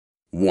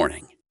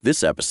Warning: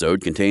 this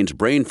episode contains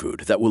brain food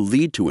that will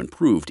lead to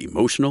improved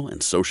emotional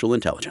and social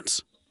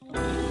intelligence.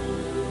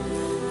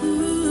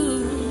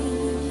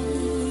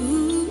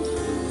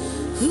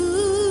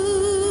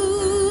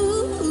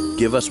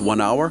 Give us 1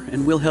 hour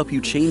and we'll help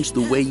you change the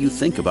way you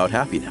think about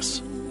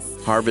happiness.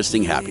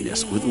 Harvesting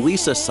Happiness with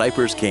Lisa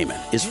Cypers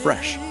Kamen is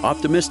fresh,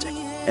 optimistic,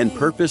 and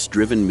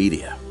purpose-driven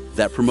media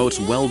that promotes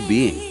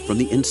well-being from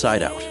the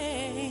inside out.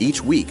 Each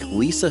week,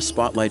 Lisa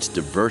spotlights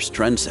diverse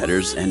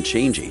trendsetters and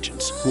change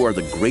agents who are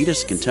the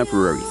greatest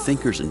contemporary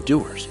thinkers and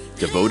doers,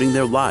 devoting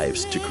their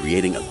lives to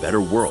creating a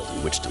better world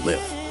in which to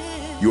live.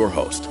 Your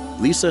host,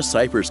 Lisa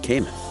Cypers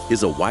Kamen,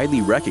 is a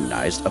widely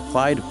recognized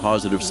applied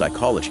positive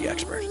psychology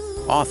expert,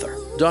 author,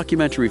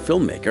 documentary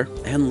filmmaker,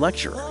 and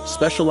lecturer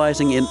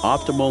specializing in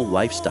optimal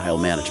lifestyle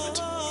management.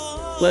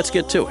 Let's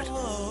get to it.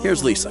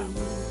 Here's Lisa.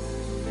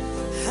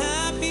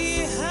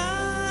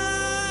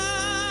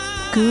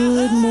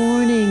 Good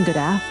morning, good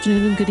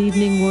afternoon, good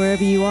evening,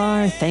 wherever you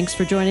are. Thanks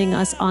for joining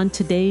us on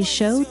today's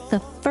show,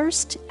 the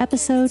first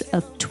episode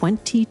of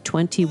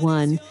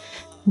 2021.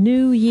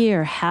 New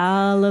year,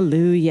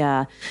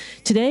 hallelujah.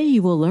 Today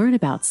you will learn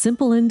about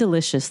Simple and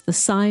Delicious, the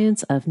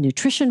science of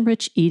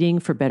nutrition-rich eating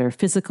for better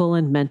physical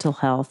and mental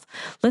health.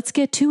 Let's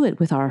get to it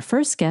with our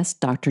first guest,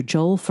 Dr.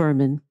 Joel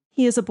Fuhrman.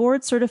 He is a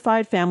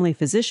board-certified family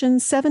physician,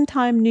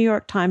 7-time New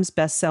York Times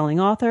best-selling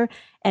author,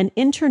 and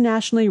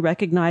internationally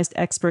recognized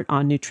expert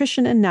on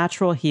nutrition and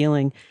natural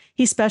healing.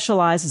 He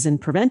specializes in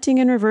preventing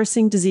and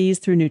reversing disease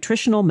through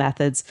nutritional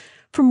methods.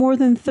 For more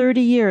than 30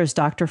 years,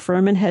 Dr.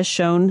 Fuhrman has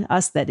shown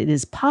us that it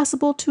is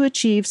possible to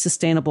achieve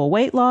sustainable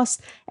weight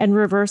loss and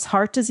reverse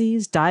heart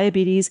disease,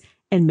 diabetes,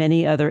 and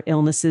many other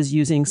illnesses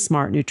using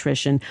smart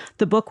nutrition.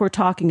 The book we're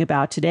talking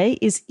about today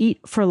is Eat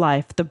for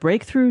Life, the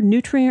breakthrough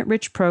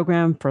nutrient-rich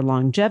program for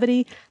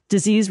longevity,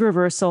 disease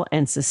reversal,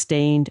 and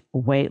sustained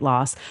weight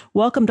loss.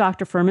 Welcome,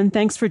 Dr. Fuhrman.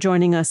 Thanks for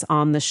joining us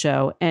on the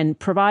show and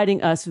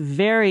providing us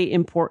very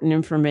important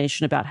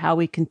information about how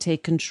we can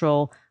take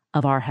control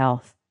of our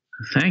health.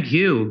 Thank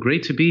you.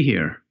 Great to be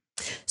here.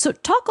 So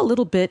talk a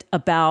little bit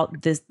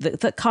about this,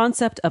 the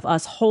concept of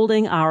us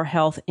holding our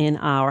health in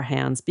our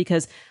hands,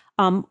 because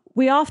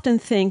we often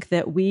think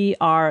that we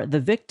are the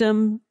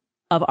victim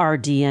of our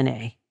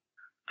DNA.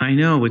 I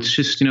know. It's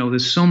just,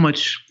 there's so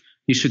much,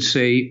 you should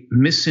say,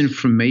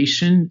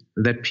 misinformation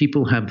that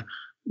people have,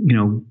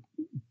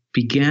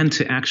 began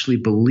to actually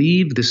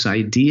believe this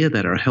idea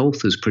that our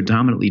health is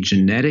predominantly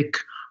genetic,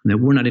 and that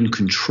we're not in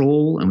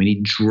control and we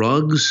need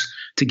drugs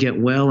to get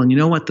well. And you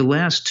know what? The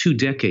last 2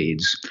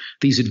 decades,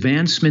 these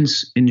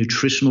advancements in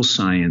nutritional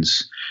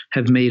science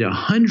have made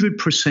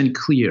 100%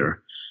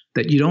 clear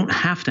that you don't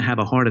have to have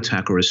a heart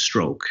attack or a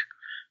stroke.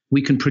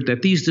 We can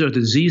that these are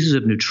diseases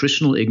of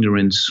nutritional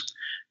ignorance,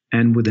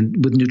 and with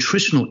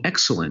nutritional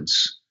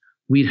excellence,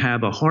 we'd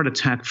have a heart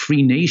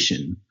attack-free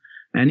nation.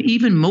 And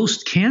even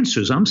most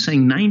cancers, I'm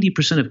saying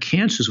 90% of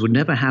cancers would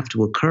never have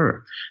to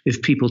occur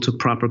if people took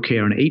proper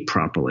care and ate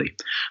properly.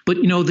 But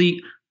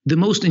the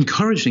most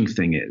encouraging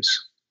thing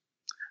is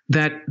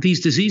that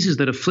these diseases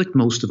that afflict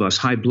most of us,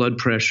 high blood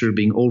pressure,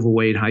 being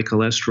overweight, high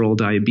cholesterol,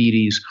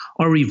 diabetes,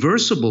 are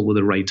reversible with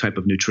the right type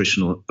of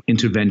nutritional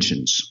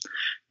interventions.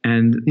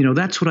 And,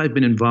 that's what I've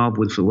been involved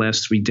with for the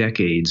last 3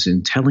 decades,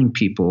 in telling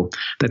people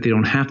that they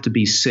don't have to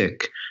be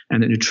sick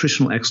and that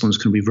nutritional excellence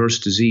can reverse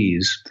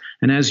disease.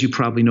 And as you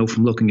probably know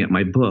from looking at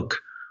my book,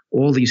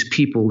 all these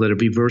people that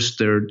have reversed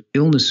their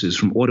illnesses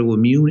from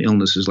autoimmune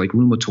illnesses like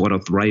rheumatoid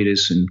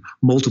arthritis and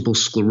multiple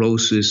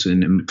sclerosis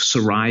and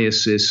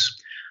psoriasis.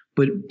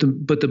 But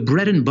the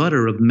bread and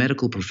butter of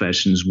medical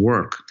professions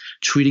work,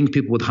 treating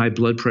people with high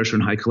blood pressure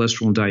and high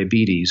cholesterol and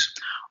diabetes,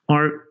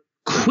 are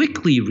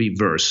quickly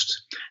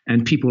reversed,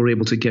 and people are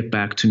able to get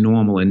back to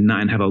normal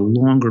and have a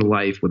longer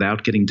life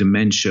without getting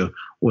dementia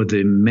or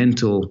the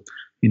mental,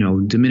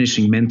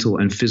 diminishing mental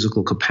and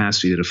physical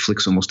capacity that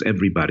afflicts almost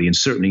everybody. And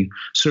certainly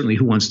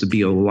who wants to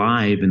be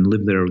alive and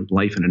live their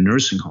life in a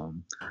nursing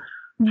home.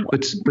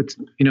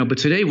 But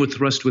today we're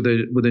thrust with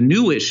a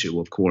new issue,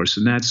 of course,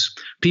 and that's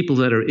people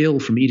that are ill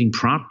from eating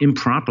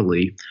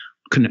improperly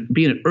can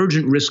be at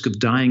urgent risk of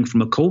dying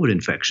from a COVID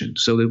infection.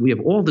 So that we have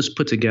all this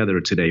put together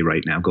today,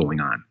 right now, going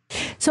on.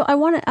 So I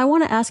want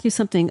to ask you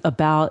something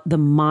about the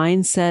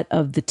mindset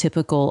of the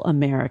typical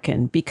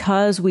American,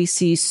 because we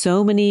see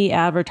so many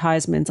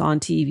advertisements on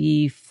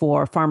TV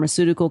for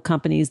pharmaceutical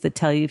companies that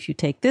tell you if you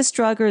take this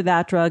drug or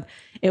that drug,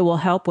 it will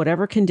help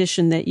whatever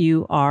condition that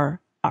you are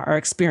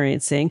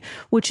experiencing,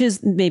 which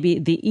is maybe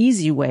the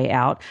easy way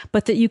out,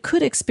 but that you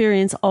could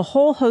experience a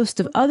whole host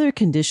of other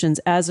conditions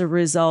as a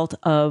result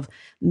of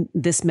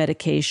this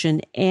medication.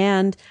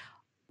 And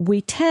we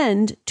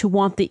tend to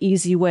want the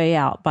easy way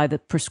out by the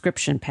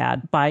prescription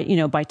pad, by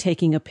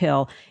taking a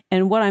pill.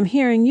 And what I'm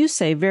hearing you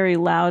say very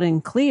loud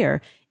and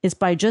clear is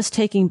by just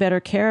taking better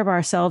care of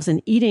ourselves and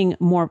eating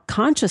more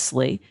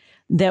consciously,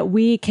 that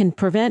we can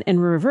prevent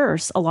and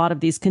reverse a lot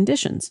of these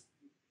conditions.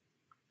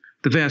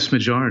 The vast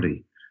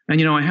majority.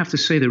 And, I have to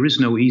say there is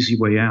no easy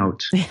way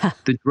out. Yeah.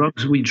 The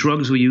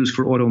drugs we use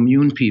for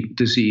autoimmune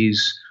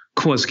disease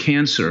cause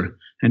cancer,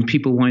 and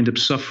people wind up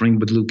suffering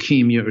with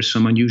leukemia or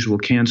some unusual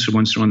cancer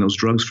once they're on those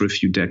drugs for a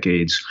few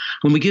decades.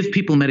 When we give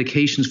people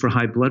medications for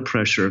high blood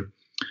pressure,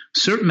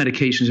 certain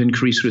medications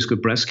increase risk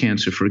of breast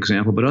cancer, for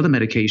example, but other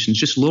medications,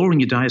 just lowering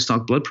your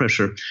diastolic blood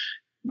pressure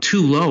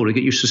too low to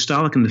get your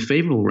systolic in the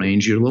favorable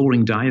range, you're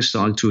lowering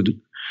diastolic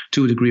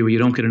to a degree where you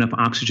don't get enough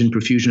oxygen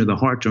perfusion to the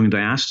heart during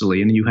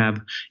diastole, and you have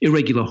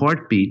irregular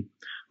heartbeat,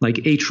 like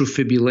atrial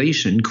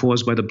fibrillation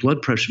caused by the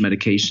blood pressure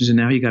medications, and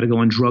now you got to go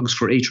on drugs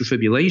for atrial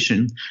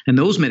fibrillation, and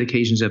those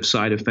medications have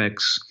side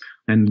effects,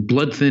 and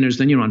blood thinners,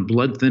 then you're on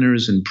blood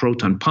thinners and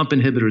proton pump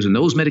inhibitors, and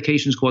those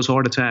medications cause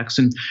heart attacks,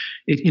 and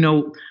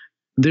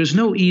there's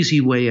no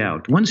easy way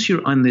out. Once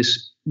you're in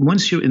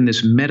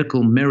this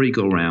medical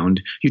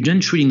merry-go-round, you're then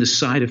treating the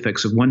side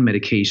effects of one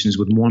medications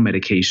with more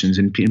medications,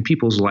 and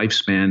people's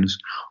lifespans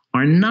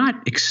are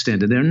not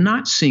extended. They're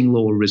not seeing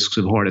lower risks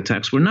of heart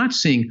attacks. We're not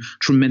seeing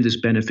tremendous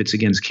benefits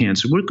against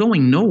cancer. We're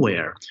going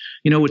nowhere.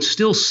 It's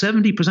still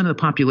 70% of the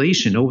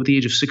population over the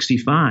age of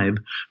 65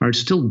 are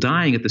still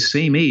dying at the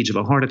same age of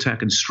a heart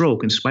attack and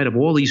stroke in spite of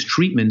all these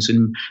treatments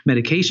and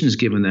medications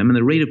given them. And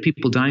the rate of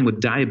people dying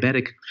with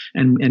diabetic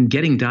and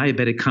getting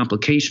diabetic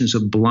complications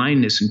of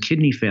blindness and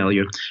kidney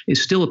failure is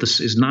still we're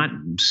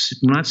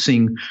not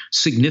seeing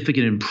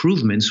significant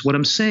improvements. What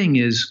I'm saying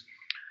is,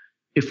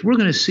 if we're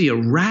going to see a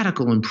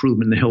radical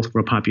improvement in the health of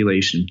our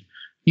population,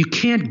 you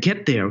can't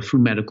get there through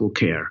medical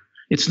care.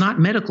 It's not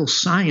medical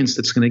science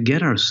that's going to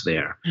get us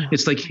there. Yeah.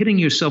 It's like hitting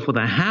yourself with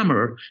a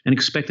hammer and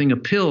expecting a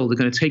pill that's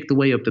going to take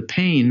away the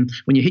pain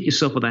when you hit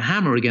yourself with a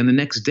hammer again the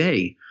next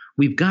day.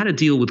 We've got to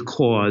deal with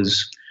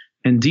cause,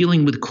 and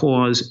dealing with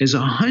cause is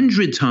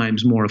 100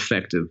 times more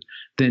effective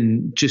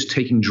than just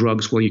taking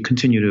drugs while you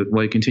continue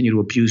to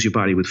abuse your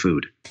body with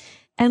food.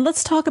 And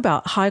let's talk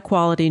about high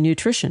quality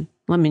nutrition.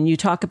 I mean, you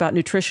talk about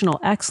nutritional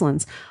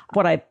excellence.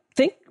 What I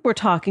think we're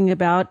talking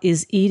about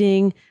is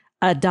eating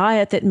a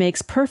diet that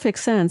makes perfect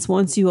sense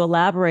once you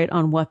elaborate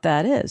on what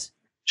that is.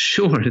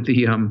 Sure.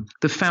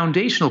 The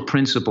foundational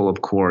principle,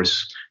 of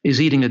course, is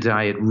eating a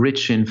diet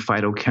rich in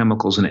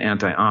phytochemicals and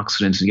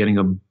antioxidants and getting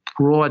a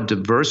broad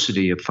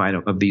diversity of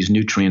these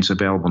nutrients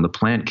available in the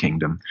plant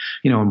kingdom,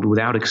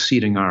 without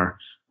exceeding our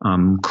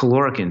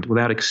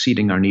without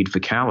exceeding our need for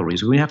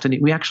calories. We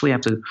actually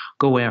have to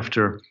go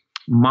after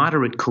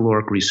moderate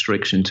caloric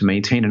restriction to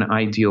maintain an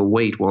ideal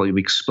weight while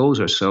we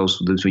expose ourselves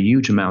to a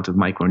huge amount of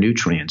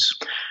micronutrients.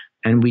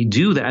 And we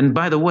do that. And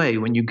by the way,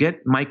 when you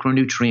get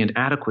micronutrient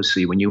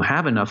adequacy, when you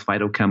have enough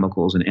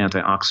phytochemicals and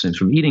antioxidants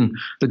from eating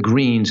the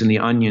greens and the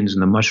onions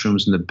and the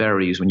mushrooms and the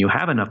berries, when you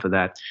have enough of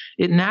that,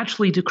 it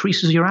naturally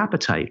decreases your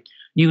appetite.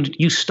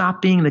 You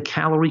stop being the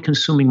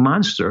calorie-consuming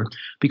monster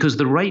because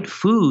the right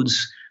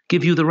foods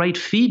give you the right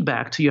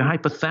feedback to your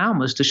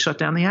hypothalamus to shut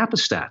down the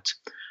appestat.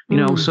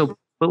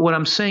 But what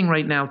I'm saying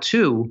right now,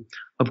 too,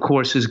 of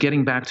course, is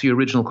getting back to your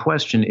original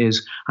question,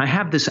 is I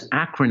have this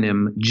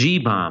acronym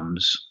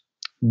GBOMBS,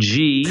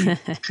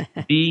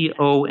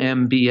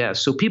 GBOMBS,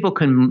 so people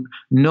can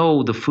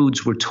know the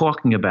foods we're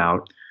talking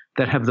about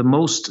that have the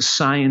most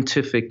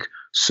scientific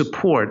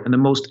support and the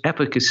most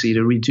efficacy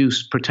to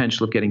reduce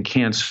potential of getting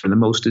cancer and the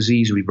most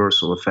disease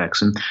reversal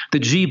effects. And the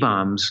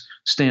GBOMBS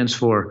stands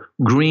for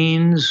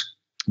greens,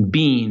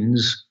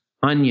 beans,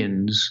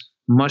 onions,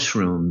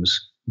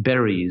 mushrooms,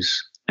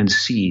 berries, and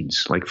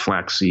seeds like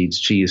flax seeds,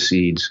 chia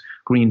seeds,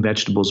 green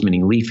vegetables,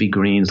 meaning leafy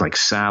greens like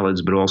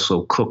salads, but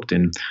also cooked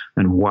and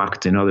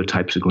woked in other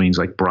types of greens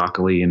like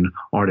broccoli and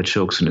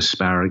artichokes and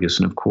asparagus,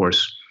 and of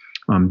course,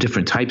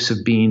 different types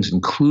of beans,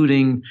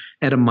 including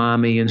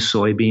edamame and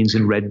soybeans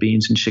and red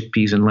beans and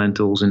chickpeas and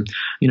lentils. And,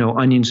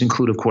 onions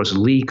include, of course,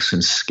 leeks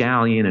and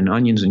scallion and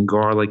onions and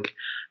garlic,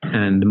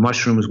 and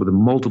mushrooms with a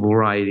multiple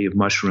variety of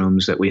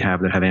mushrooms that we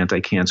have that have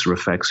anti-cancer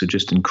effects are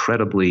just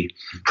incredibly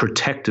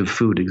protective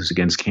food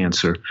against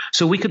cancer.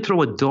 So we could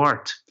throw a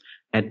dart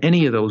at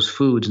any of those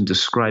foods and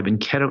describe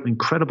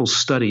incredible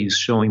studies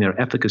showing their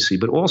efficacy,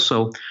 but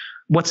also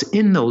what's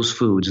in those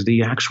foods,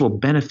 the actual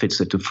benefits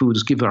that the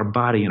foods give our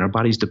body and our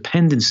body's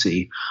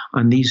dependency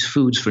on these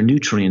foods for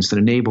nutrients that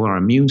enable our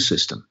immune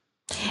system.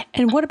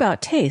 And what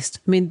about taste?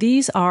 I mean,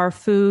 these are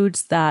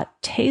foods that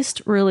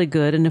taste really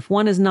good. And if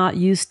one is not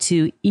used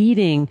to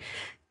eating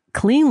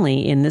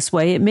cleanly in this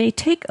way, it may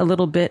take a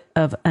little bit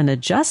of an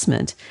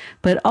adjustment,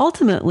 but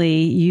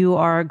ultimately you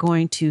are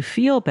going to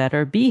feel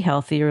better, be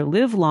healthier,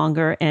 live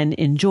longer, and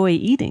enjoy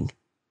eating.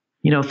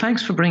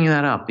 Thanks for bringing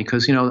that up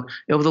because,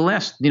 over the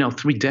last,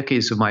 3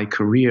 decades of my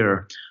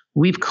career,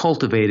 we've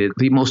cultivated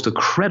the most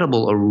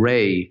incredible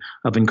array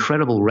of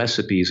incredible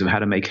recipes of how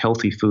to make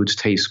healthy foods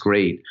taste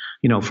great,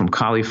 from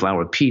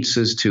cauliflower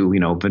pizzas to,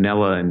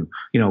 vanilla and,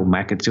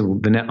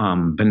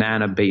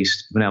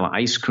 banana-based vanilla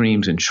ice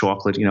creams and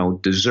chocolate,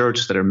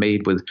 desserts that are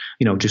made with,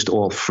 just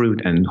all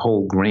fruit and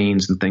whole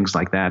grains and things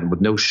like that, and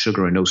with no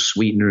sugar and no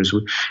sweeteners.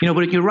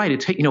 But you're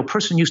right. A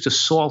person used to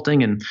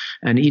salting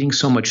and eating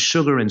so much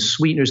sugar and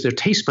sweeteners, their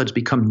taste buds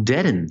become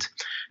deadened.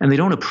 and they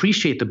don't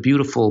appreciate the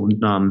beautiful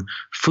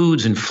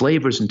foods and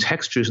flavors and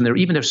textures, and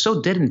they're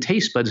so dead in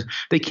taste buds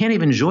they can't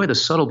even enjoy the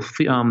subtle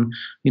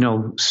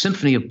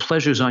symphony of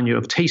pleasures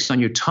of taste on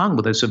your tongue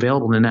that's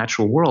available in the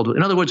natural world.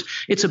 In other words,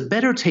 it's a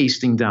better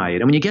tasting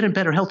diet, and when you get in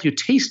better health, your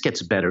taste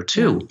gets better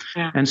too.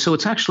 Yeah. And so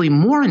it's actually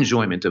more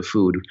enjoyment of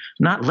food,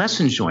 not less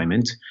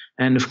enjoyment.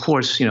 And of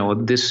course,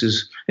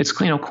 it's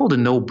called a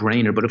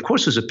no-brainer, but of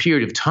course there's a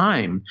period of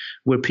time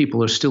where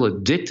people are still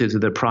addicted to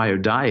their prior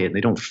diet and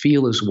they don't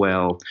feel as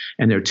well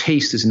and their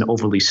taste isn't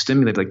overly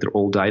stimulated like their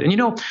old diet.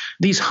 And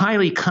these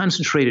highly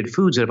concentrated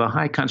foods that have a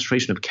high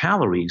concentration of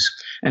calories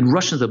and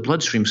rush into the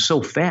bloodstream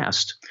so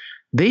fast,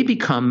 they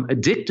become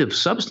addictive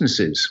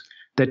substances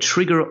that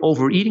trigger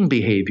overeating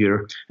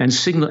behavior and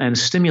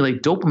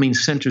stimulate dopamine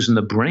centers in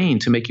the brain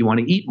to make you want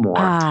to eat more.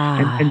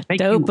 And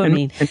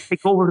Dopamine.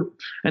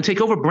 and take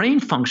over brain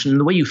function in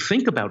the way you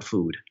think about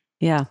food.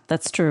 Yeah,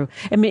 that's true.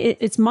 I mean,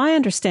 it's my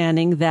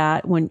understanding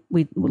that when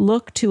we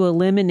look to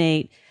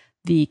eliminate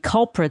the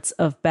culprits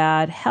of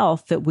bad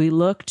health, that we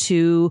look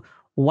to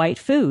white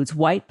foods,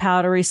 white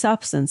powdery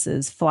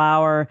substances,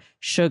 flour,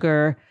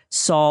 sugar,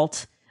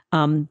 salt.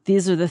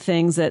 These are the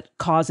things that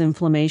cause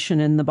inflammation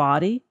in the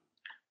body.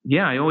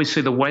 Yeah, I always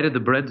say the whiter the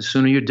bread, the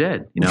sooner you're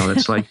dead.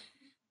 It's like,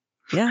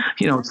 yeah,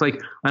 it's like,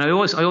 and I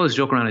always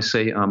joke around. I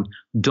say,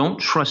 don't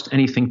trust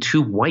anything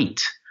too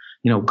white.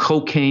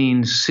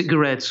 Cocaine,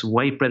 cigarettes,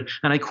 white bread,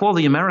 and I call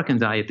the American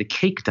diet the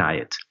cake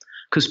diet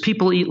because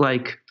people eat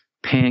like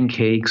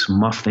pancakes,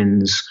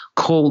 muffins,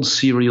 cold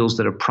cereals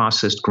that are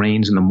processed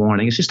grains in the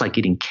morning. It's just like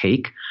eating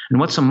cake. And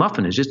what's a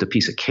muffin? It's just a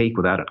piece of cake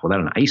without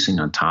an icing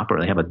on top, or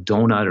they have a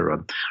donut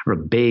or a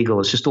bagel.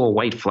 It's just all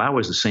white flour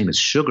is the same as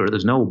sugar.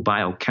 There's no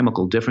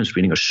biochemical difference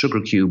between eating a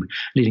sugar cube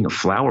and eating a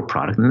flour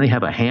product. And then they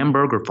have a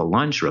hamburger for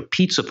lunch or a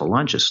pizza for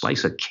lunch, a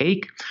slice of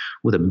cake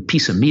with a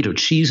piece of meat or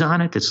cheese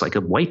on it. It's like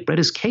a white bread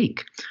is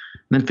cake.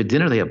 And then for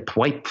dinner, they have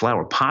white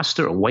flour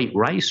pasta or white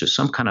rice or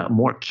some kind of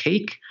more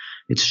cake.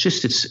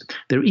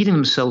 They're eating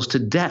themselves to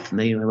death, and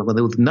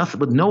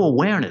with no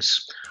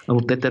awareness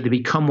that they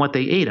become what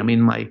they ate. I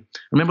mean, I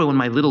remember when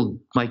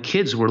my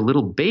kids were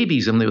little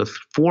babies and they were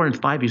 4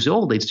 and 5 years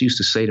old, they used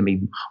to say to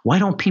me, "Why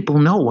don't people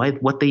know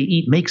what they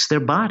eat makes their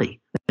body?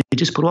 They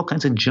just put all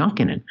kinds of junk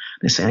in it."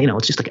 They say,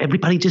 it's just like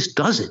everybody just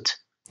does it.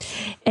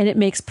 And it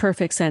makes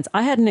perfect sense.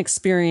 I had an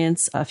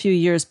experience a few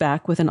years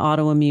back with an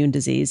autoimmune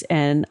disease,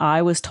 and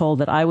I was told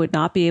that I would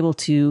not be able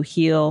to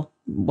heal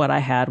what I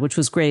had, which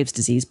was Graves'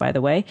 disease, by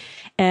the way.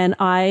 And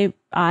I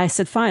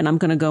said, fine, I'm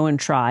going to go and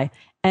try.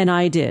 And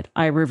I did.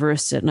 I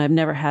reversed it, and I've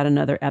never had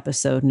another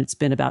episode, and it's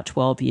been about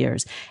 12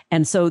 years.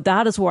 And so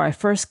that is where I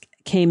first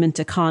came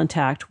into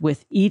contact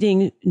with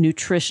eating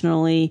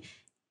nutritionally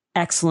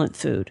excellent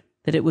food,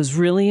 that it was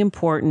really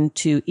important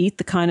to eat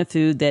the kind of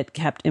food that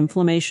kept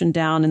inflammation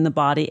down in the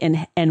body,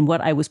 and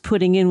what I was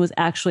putting in was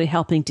actually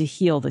helping to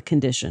heal the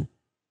condition.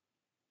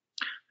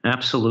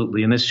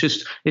 Absolutely. And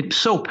it's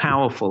so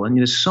powerful. And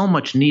there's so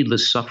much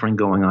needless suffering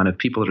going on of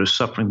people that are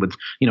suffering with,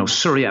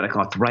 psoriatic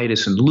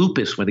arthritis and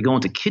lupus, where they go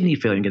into kidney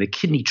failure and get a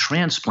kidney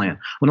transplant,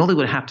 when all they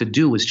would have to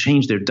do is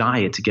change their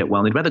diet to get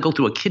well. And they'd rather go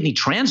through a kidney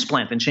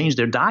transplant than change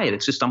their diet.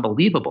 It's just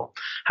unbelievable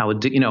how,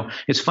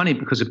 it's funny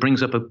because it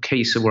brings up a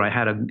case where I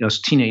had a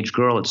teenage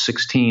girl at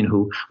 16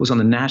 who was on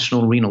the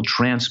national renal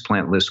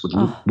transplant list with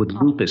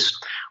lupus,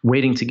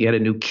 waiting to get a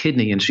new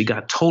kidney. And she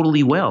got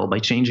totally well by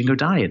changing her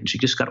diet. And she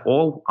just got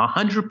all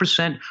 100%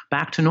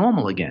 back to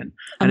normal again.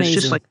 And Amazing.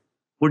 It's just like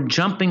we're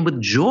jumping with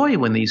joy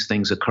when these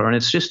things occur. And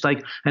it's just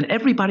like, and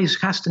everybody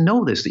has to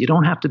know this, that you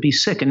don't have to be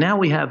sick. And now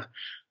we have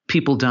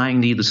people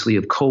dying needlessly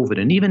of COVID,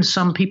 and even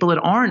some people that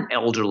aren't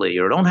elderly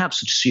or don't have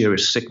such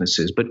serious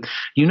sicknesses. But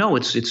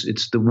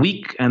it's the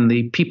weak and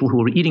the people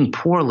who are eating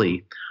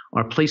poorly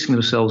are placing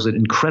themselves at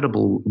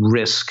incredible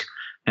risk.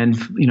 And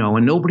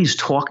and nobody's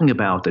talking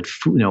about that.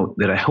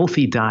 That a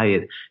healthy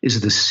diet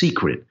is the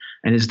secret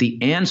and is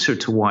the answer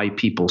to why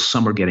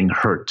some are getting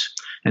hurt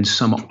and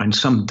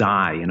some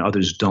die and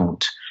others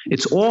don't.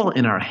 It's all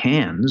in our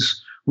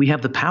hands. We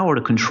have the power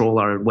to control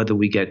whether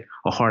we get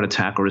a heart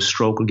attack or a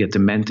stroke or get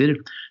demented,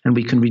 and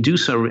we can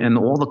reduce and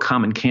all the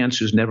common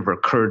cancers never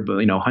occurred,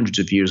 hundreds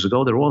of years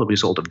ago. They're all the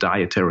result of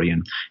dietary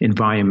and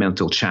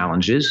environmental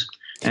challenges,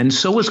 and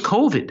so is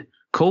COVID.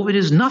 COVID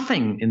is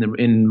nothing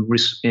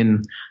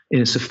in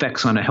its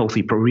effects on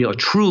a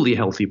truly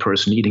healthy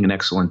person eating an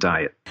excellent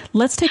diet.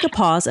 Let's take a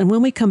pause, and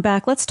when we come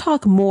back, let's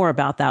talk more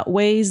about that,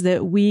 ways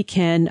that we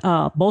can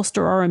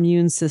bolster our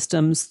immune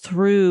systems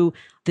through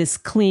this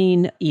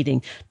clean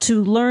eating.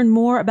 To learn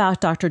more about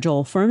Dr.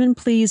 Joel Fuhrman,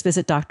 please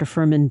visit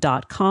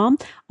drfuhrman.com.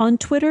 On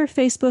Twitter,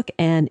 Facebook,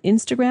 and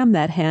Instagram,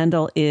 that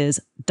handle is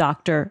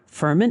Dr.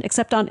 Fuhrman,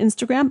 except on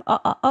Instagram,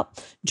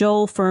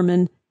 Joel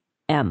Fuhrman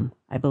M,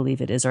 I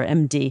believe it is, or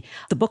MD.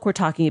 The book we're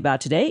talking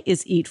about today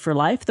is Eat for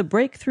Life, the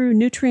breakthrough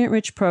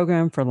nutrient-rich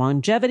program for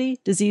longevity,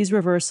 disease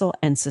reversal,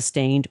 and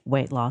sustained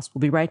weight loss. We'll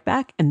be right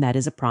back, and that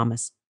is a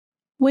promise.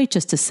 Wait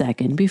just a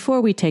second. Before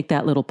we take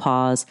that little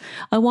pause,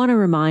 I want to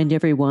remind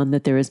everyone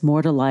that there is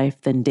more to life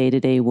than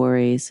day-to-day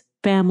worries.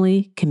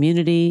 family,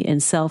 community,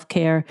 and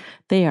self-care,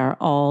 they are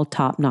all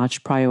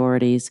top-notch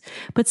priorities.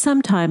 But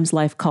sometimes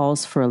life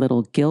calls for a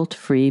little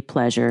guilt-free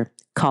pleasure.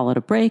 Call it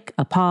a break,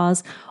 a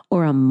pause,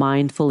 or a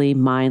mindfully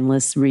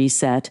mindless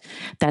reset.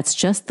 That's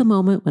just the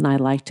moment when I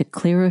like to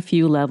clear a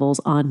few levels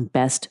on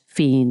Best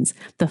Fiends,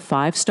 the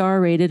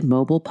 5-star rated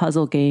mobile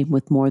puzzle game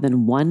with more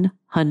than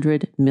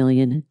 100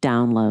 million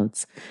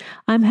downloads.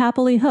 I'm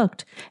happily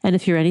hooked, and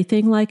if you're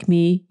anything like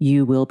me,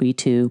 you will be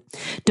too.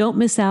 Don't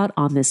miss out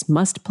on this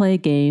must-play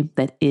game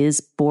that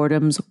is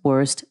boredom's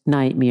worst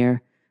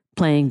nightmare.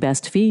 Playing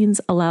Best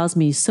Fiends allows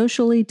me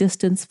socially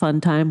distanced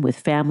fun time with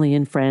family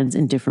and friends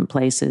in different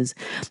places.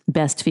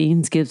 Best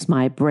Fiends gives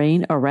my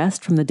brain a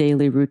rest from the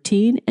daily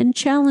routine and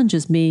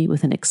challenges me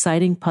with an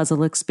exciting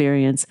puzzle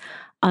experience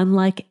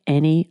unlike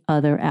any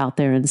other out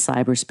there in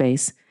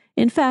cyberspace.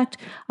 In fact,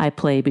 I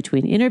play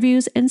between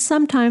interviews and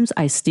sometimes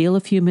I steal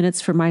a few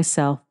minutes for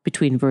myself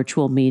between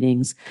virtual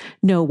meetings.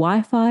 No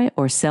Wi-Fi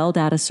or cell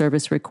data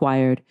service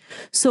required.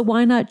 So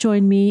why not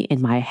join me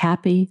in my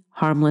happy,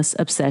 harmless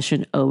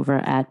obsession over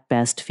at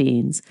Best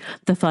Fiends?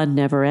 The fun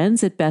never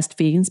ends at Best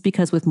Fiends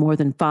because with more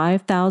than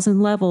 5,000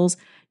 levels,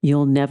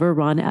 you'll never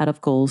run out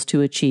of goals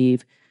to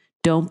achieve.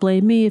 Don't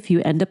blame me if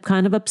you end up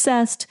kind of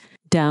obsessed.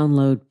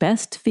 Download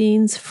Best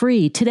Fiends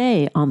free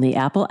today on the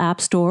Apple App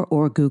Store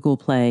or Google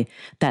Play.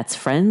 That's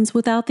friends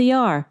without the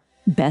R.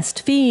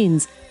 Best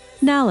Fiends.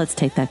 Now let's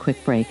take that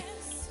quick break.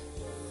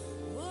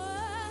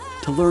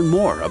 To learn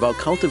more about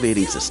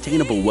cultivating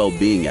sustainable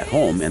well-being at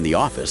home and the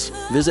office,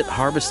 visit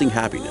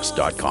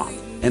harvestinghappiness.com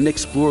and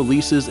explore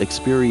Lisa's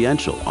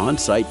experiential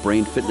on-site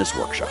brain fitness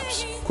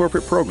workshops,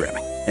 corporate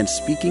programming, and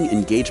speaking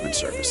engagement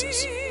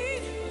services.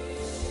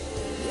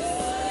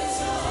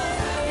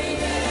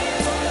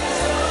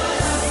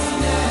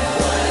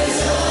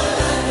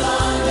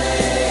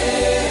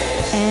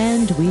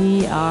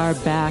 We are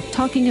back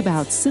talking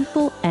about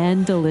simple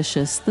and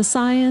delicious, the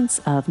science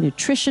of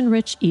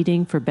nutrition-rich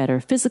eating for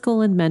better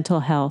physical and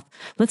mental health.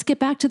 Let's get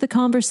back to the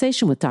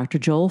conversation with Dr.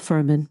 Joel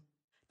Fuhrman.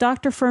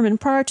 Dr. Fuhrman,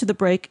 prior to the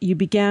break, you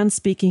began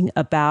speaking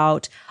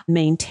about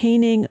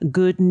maintaining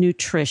good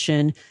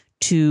nutrition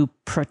to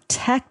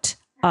protect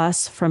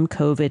us from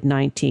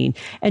COVID-19.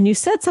 And you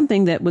said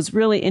something that was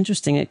really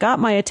interesting. It got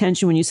my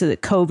attention when you said that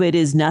COVID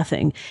is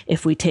nothing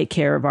if we take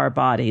care of our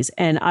bodies.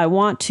 And I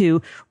want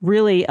to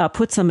really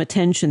put some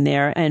attention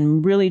there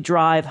and really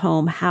drive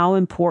home how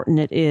important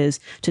it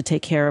is to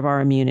take care of our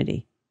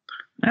immunity.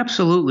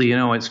 Absolutely. You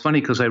know, it's funny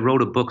because I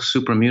wrote a book,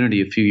 Super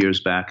Immunity, a few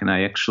years back, and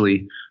I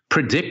actually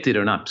predicted,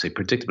 or not say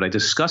predicted, but I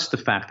discussed the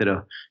fact that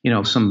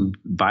some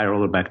viral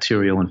or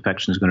bacterial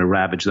infection is going to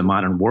ravage the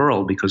modern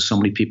world because so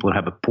many people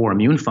have a poor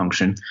immune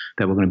function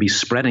that we're going to be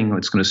spreading.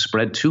 It's going to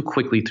spread too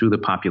quickly through the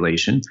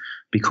population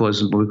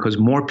because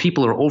more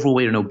people are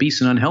overweight and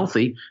obese and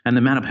unhealthy, and the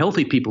amount of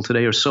healthy people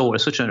today are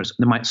such in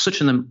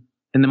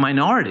the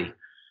minority.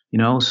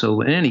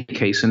 So in any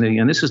case,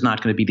 and this is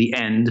not going to be the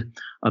end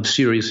of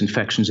serious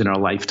infections in our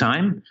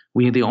lifetime.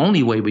 The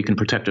only way we can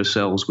protect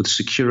ourselves with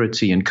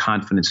security and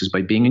confidence is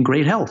by being in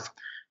great health.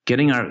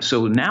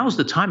 So now's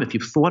the time, if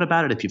you've thought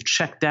about it, if you've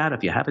checked out,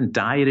 if you haven't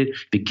dieted,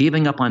 if you're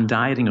giving up on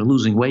dieting or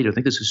losing weight, or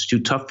think this is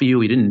too tough for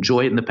you, you didn't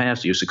enjoy it in the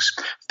past, you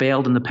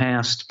failed in the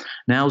past,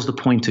 now's the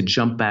point to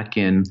jump back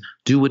in,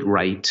 do it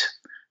right,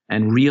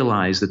 and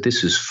realize that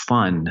this is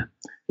fun.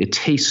 It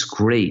tastes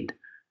great.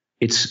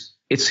 It's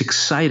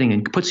exciting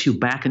and puts you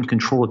back in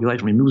control of your life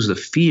and removes the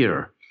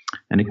fear.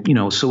 And,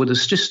 so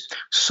there's just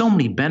so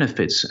many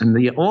benefits.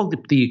 And all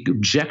the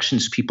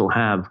objections people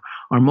have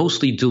are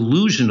mostly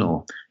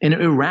delusional and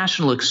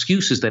irrational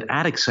excuses that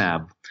addicts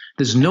have.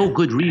 There's no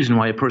good reason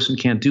why a person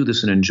can't do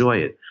this and enjoy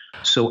it.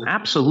 So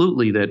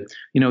absolutely that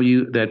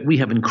we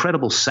have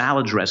incredible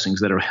salad dressings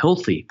that are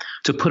healthy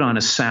to put on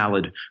a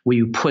salad where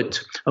you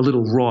put a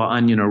little raw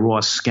onion or raw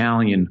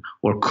scallion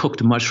or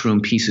cooked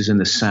mushroom pieces in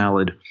the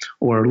salad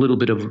or a little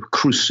bit of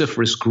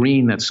cruciferous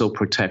green that's so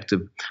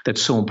protective,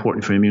 that's so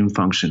important for immune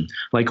function,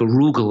 like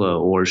arugula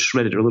or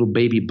shredded or little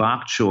baby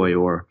bok choy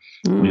or,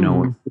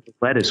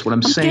 lettuce. What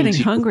I'm saying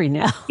getting hungry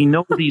now. We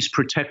know these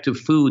protective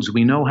foods.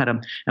 We know how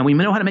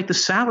to make the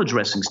salad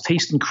dressings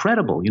taste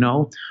incredible.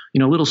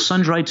 Little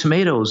sun-dried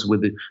tomatoes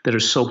that are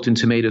soaked in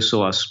tomato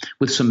sauce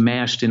with some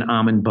mashed in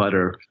almond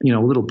butter, a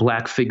little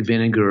black fig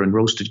vinegar and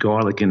roasted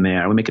garlic in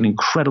there. We make an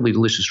incredibly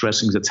delicious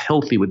dressings that's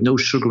healthy with no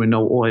sugar and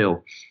no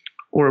oil.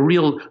 Or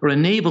a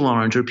navel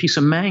orange or a piece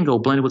of mango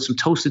blended with some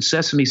toasted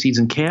sesame seeds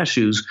and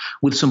cashews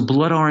with some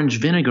blood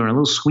orange vinegar and a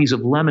little squeeze of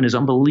lemon is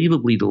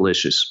unbelievably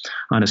delicious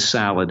on a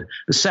salad.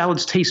 The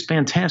salads taste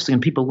fantastic and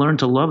people learn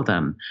to love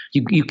them.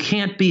 You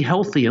can't be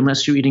healthy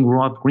unless you're eating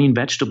raw green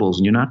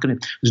vegetables, and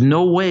there's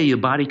no way your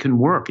body can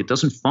work. It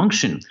doesn't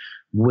function.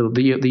 Well,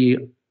 the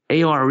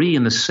ARE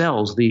in the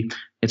cells,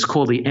 it's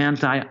called the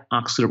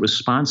antioxidant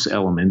response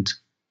element,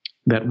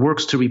 that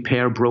works to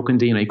repair broken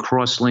DNA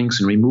cross-links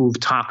and remove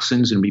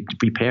toxins and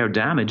repair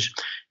damage,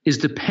 is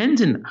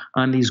dependent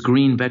on these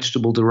green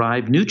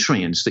vegetable-derived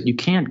nutrients that you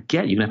can't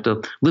get. You're going to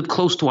have to live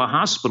close to a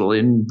hospital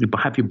and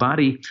have your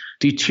body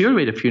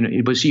deteriorate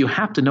but you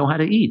have to know how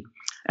to eat.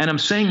 And I'm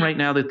saying right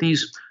now that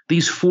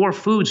these 4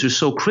 foods are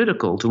so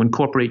critical to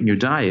incorporate in your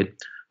diet.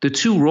 The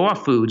 2 raw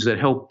foods that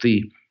help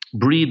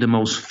breed the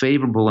most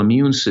favorable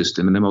immune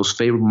system and the most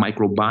favorable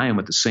microbiome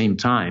at the same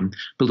time,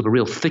 build up a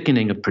real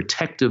thickening of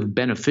protective,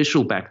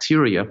 beneficial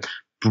bacteria,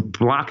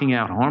 blocking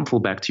out harmful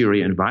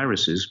bacteria and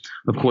viruses.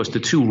 Of course, the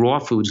 2 raw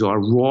foods are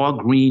raw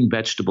green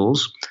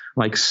vegetables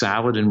like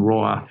salad and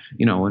raw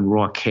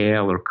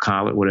kale or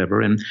collard,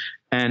 whatever,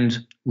 and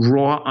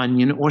raw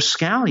onion or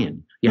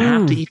scallion. You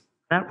have to eat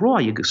that raw.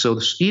 So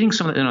eating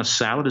something in a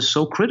salad is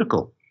so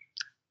critical.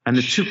 And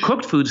the 2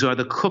 cooked foods are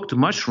the cooked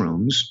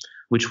mushrooms,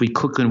 which we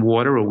cook in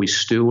water or we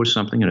stew or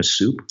something in a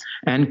soup,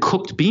 and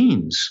cooked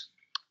beans.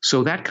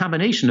 So that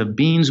combination of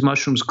beans,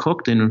 mushrooms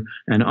cooked, and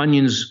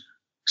onions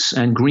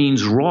and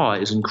greens raw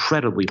is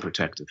incredibly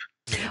protective.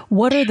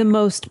 What are the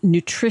most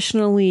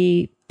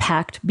nutritionally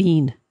packed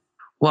bean?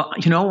 Well,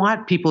 you know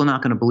what? People are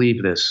not going to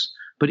believe this.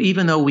 But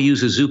even though we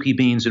use azuki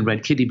beans and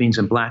red kidney beans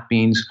and black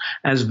beans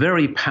as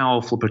very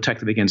powerful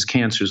protective against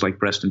cancers like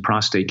breast and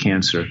prostate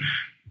cancer,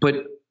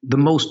 but the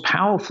most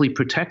powerfully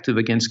protective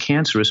against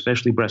cancer,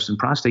 especially breast and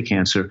prostate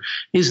cancer,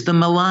 is the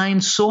malign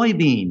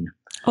soybean.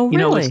 Oh,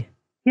 really?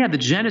 The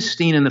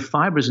genistein and the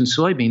fibers in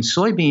soybeans.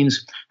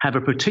 Soybeans have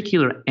a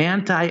particular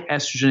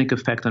anti-estrogenic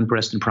effect on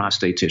breast and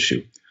prostate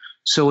tissue.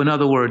 So in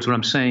other words, what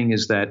I'm saying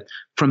is that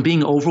from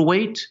being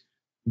overweight,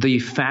 the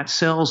fat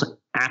cells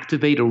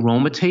activate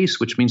aromatase,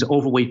 which means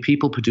overweight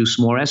people produce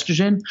more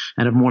estrogen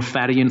and have more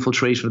fatty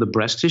infiltration of the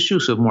breast tissue,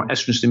 so more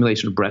estrogen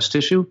stimulation of breast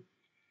tissue.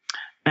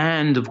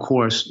 And of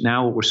course,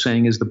 now what we're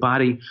saying is the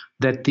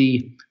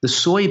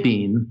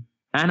soybean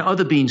and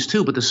other beans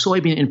too, but the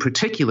soybean in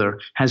particular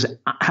has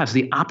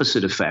the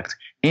opposite effect,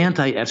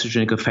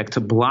 anti-estrogenic effect,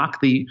 to block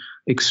the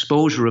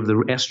exposure of the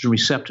estrogen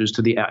receptors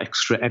to the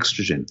extra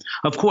estrogen.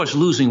 Of course,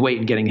 losing weight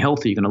and getting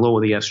healthy, you're going to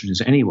lower the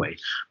estrogens anyway.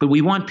 But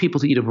we want people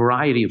to eat a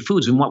variety of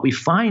foods. And what we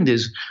find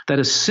is that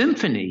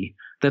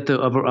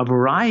a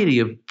variety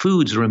of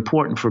foods are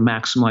important for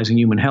maximizing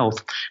human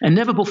health. And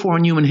never before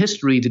in human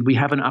history did we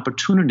have an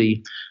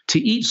opportunity to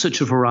eat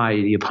such a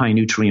variety of high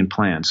nutrient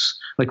plants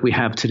like we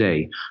have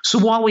today. So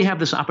while we have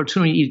this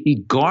opportunity to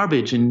eat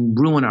garbage and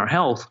ruin our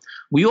health,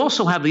 we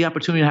also have the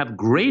opportunity to have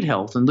great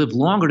health and live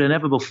longer than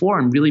ever before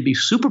and really be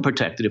super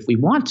protected if we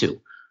want to.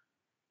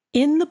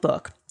 In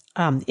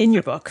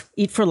your book,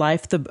 Eat for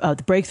Life,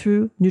 the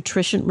Breakthrough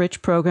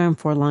Nutrition-Rich Program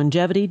for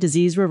Longevity,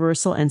 Disease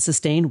Reversal, and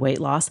Sustained Weight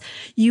Loss,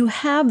 you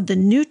have the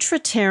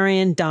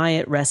Nutritarian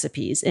diet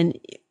recipes. And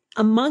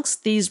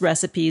amongst these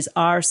recipes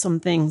are some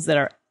things that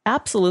are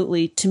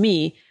absolutely, to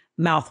me,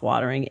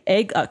 mouthwatering.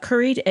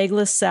 Curried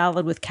eggless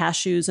salad with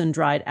cashews and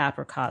dried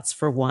apricots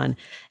for one.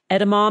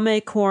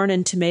 Edamame corn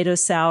and tomato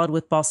salad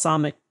with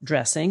balsamic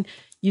dressing.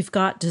 You've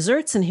got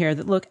desserts in here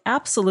that look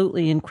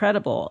absolutely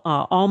incredible.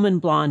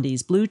 Almond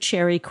blondies, blue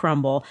cherry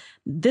crumble.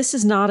 This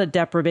is not a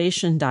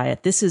deprivation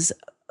diet. This is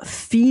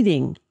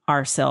feeding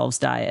ourselves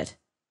diet.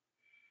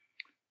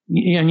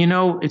 Yeah,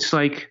 and it's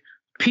like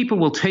people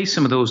will taste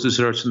some of those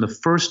desserts, and the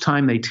first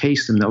time they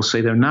taste them, they'll say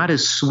they're not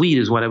as sweet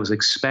as what I was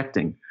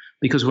expecting,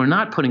 because we're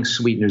not putting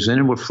sweeteners in,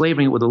 and we're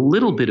flavoring it with a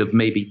little bit of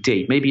maybe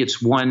date. Maybe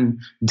it's 1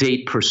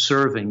 date per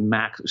serving,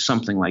 max,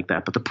 something like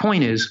that. But the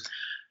point is,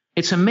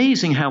 it's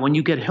amazing how when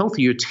you get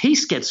healthy, your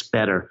taste gets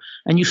better,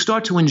 and you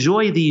start to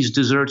enjoy these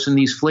desserts and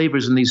these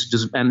flavors and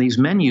these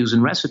menus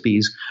and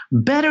recipes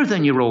better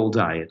than your old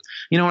diet.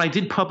 I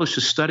did publish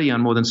a study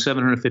on more than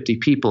 750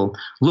 people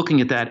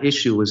looking at that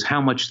issue, is how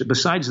much,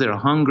 besides their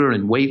hunger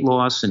and weight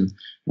loss and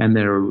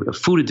their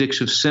food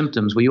addiction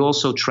symptoms, we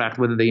also tracked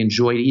whether they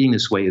enjoyed eating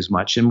this way as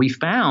much. And we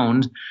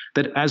found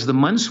that as the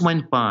months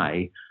went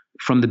by,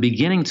 from the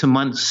beginning to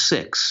month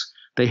 6,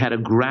 they had a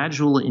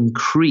gradual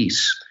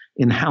increase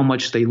in how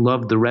much they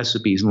loved the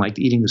recipes and liked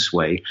eating this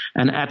way.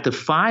 And at the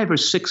 5 or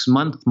 6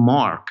 month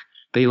mark,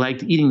 they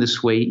liked eating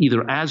this way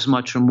either as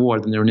much or more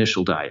than their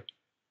initial diet.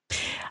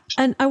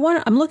 And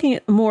I'm looking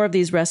at more of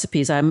these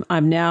recipes. I'm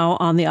now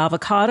on the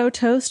avocado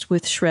toast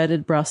with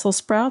shredded Brussels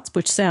sprouts,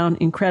 which sound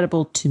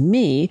incredible to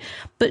me.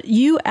 But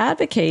you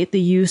advocate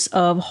the use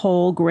of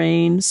whole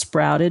grain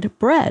sprouted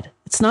bread.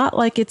 It's not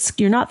like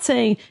you're not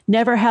saying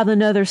never have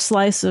another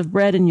slice of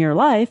bread in your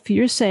life.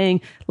 You're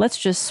saying, let's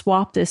just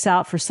swap this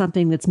out for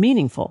something that's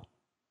meaningful.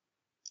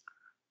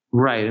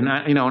 Right.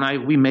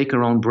 And we make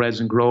our own breads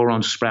and grow our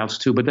own sprouts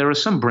too. But there are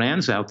some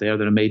brands out there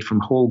that are made from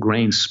whole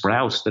grain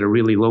sprouts that are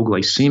really low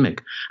glycemic.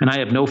 And I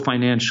have no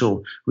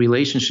financial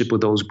relationship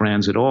with those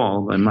brands at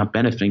all. I'm not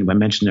benefiting by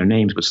mentioning their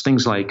names, but it's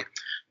things like,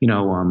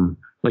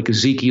 like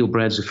Ezekiel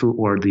breads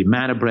or the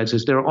manna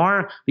breads. There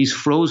are these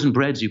frozen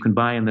breads you can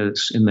buy in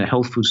the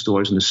health food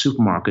stores and the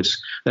supermarkets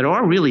that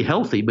are really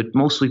healthy, but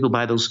most people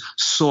buy those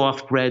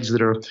soft breads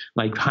that are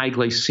like high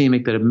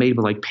glycemic, that are made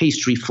with like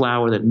pastry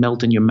flour that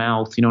melt in your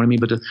mouth. You know what I mean?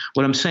 But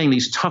what I'm saying,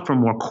 these tougher,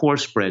 more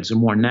coarse breads are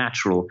more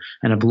natural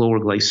and have lower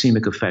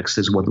glycemic effects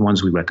is what the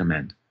ones we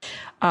recommend.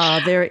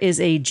 There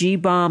is a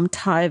G-Bomb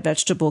Thai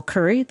vegetable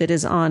curry that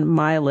is on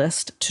my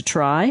list to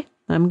try.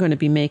 I'm going to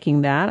be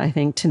making that, I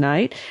think,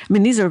 tonight. I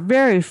mean, these are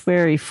very,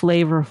 very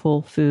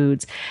flavorful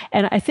foods.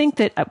 And I think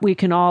that we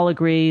can all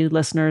agree,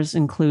 listeners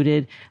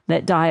included,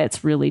 that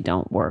diets really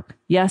don't work.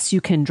 Yes,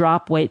 you can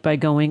drop weight by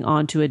going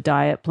onto a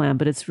diet plan,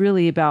 but it's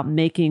really about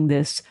making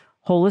this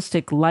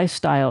holistic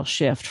lifestyle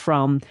shift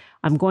from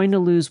I'm going to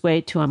lose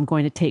weight to I'm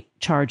going to take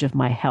charge of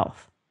my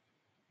health.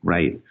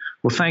 Right.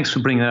 Well, thanks for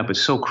bringing it up. It's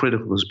so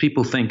critical because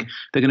people think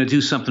they're going to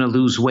do something to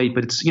lose weight,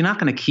 but you're not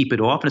going to keep it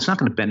off and it's not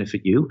going to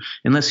benefit you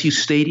unless you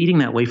stayed eating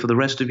that way for the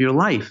rest of your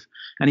life.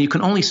 And you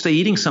can only stay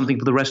eating something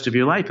for the rest of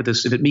your life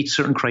if it meets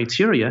certain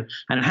criteria,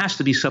 and it has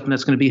to be something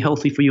that's going to be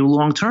healthy for you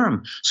long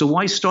term. So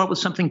why start with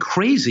something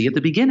crazy at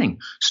the beginning?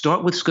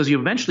 Start with, because you're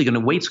eventually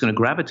weight's going to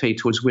gravitate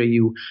towards where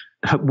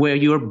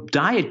your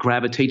diet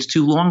gravitates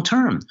to long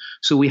term.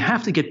 So we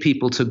have to get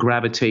people to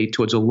gravitate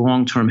towards a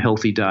long term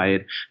healthy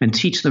diet and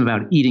teach them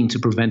about eating to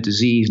prevent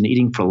disease and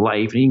eating for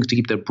life, and eating to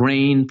keep their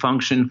brain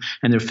function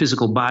and their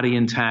physical body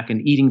intact,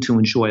 and eating to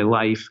enjoy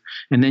life.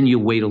 And then your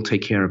weight will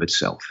take care of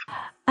itself.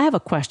 I have a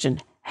question.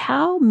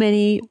 How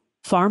many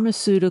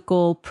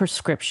pharmaceutical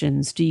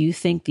prescriptions do you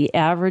think the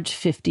average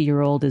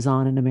 50-year-old is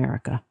on in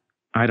America?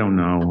 I don't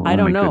know. I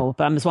don't know,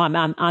 but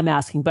I'm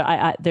asking.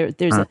 But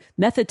there's a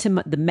method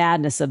to the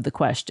madness of the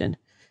question.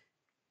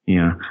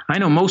 Yeah, I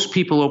know most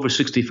people over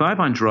 65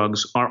 on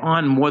drugs are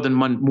on more than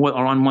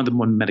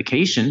one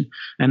medication,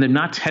 and they're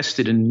not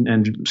tested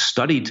and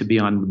studied to be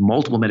on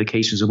multiple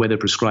medications the way they're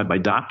prescribed by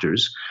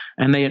doctors,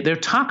 and they're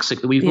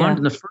toxic. We've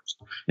learned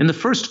in the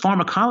first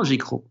pharmacology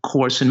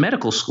course in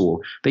medical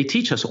school. They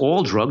teach us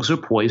all drugs are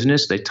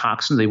poisonous. They're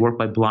toxins. They work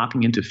by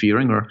blocking,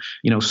 interfering, or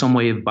some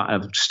way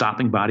of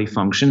stopping body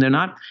function. They're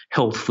not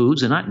health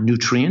foods. They're not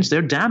nutrients.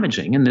 They're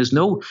damaging, and there's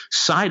no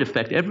side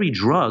effect. Every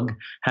drug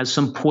has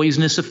some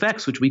poisonous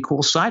effects, which we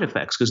call side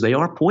effects, because they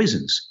are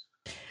poisons.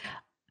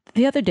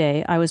 The other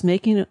day, I was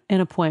making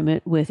an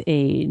appointment with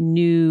a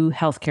new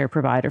healthcare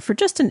provider for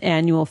just an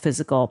annual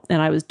physical,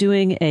 and I was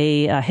doing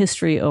a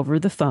history over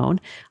the phone.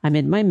 I'm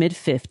in my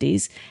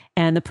mid-50s,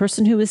 and the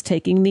person who was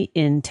taking the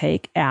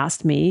intake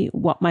asked me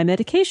what my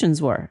medications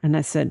were, and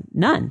I said,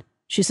 none.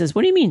 She says,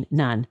 what do you mean,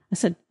 none? I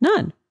said,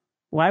 none.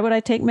 Why would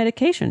I take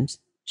medications?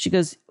 She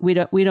goes, we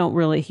don't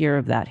really hear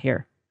of that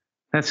here.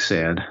 That's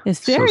sad.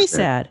 It's very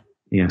sad.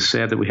 Yeah,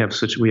 sad that we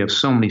have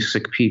so many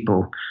sick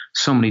people,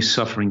 so many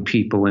suffering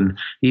people, and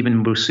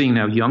even we're seeing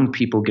now young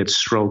people get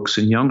strokes,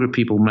 and younger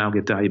people now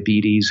get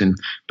diabetes, and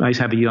I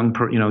have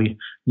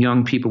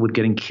young people with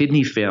getting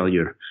kidney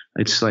failure.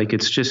 It's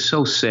just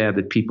so sad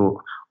that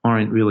people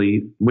aren't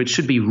really, which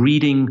should be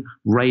reading,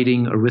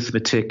 writing,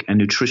 arithmetic, and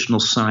nutritional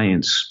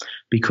science,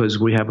 because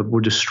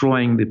we're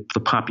destroying the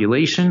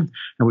population,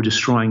 and we're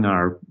destroying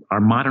our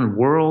modern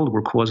world.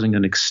 We're causing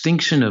an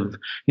extinction of,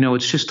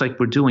 it's just like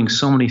we're doing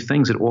so many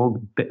things that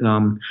all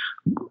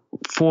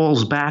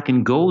falls back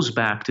and goes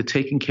back to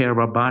taking care of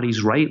our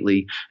bodies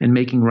rightly and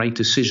making right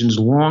decisions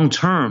long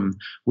term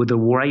with the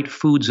right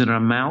foods in our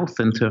mouth,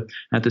 and to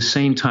at the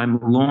same time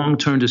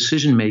long-term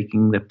decision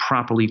making that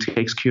properly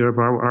takes care of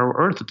our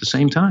earth at the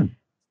same time.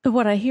 But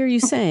what I hear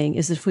you saying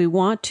is if we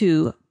want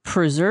to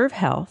preserve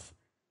health,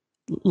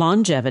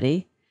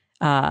 longevity,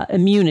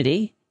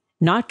 immunity,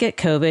 not get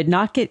COVID,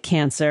 not get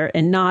cancer,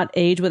 and not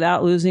age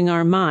without losing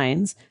our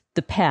minds,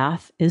 the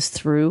path is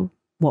through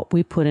what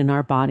we put in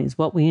our bodies,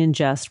 what we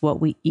ingest, what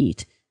we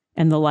eat,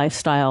 and the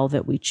lifestyle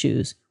that we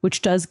choose,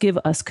 which does give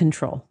us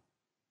control.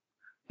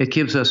 It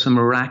gives us a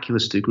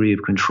miraculous degree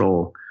of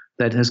control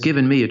that has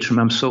given me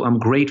I'm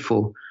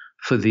grateful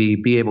for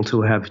be able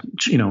to have,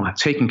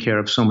 taken care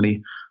of so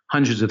many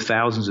hundreds of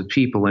thousands of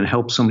people and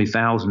helped so many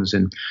thousands.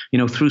 And,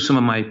 through some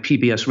of my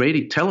PBS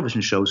radio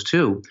television shows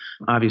too,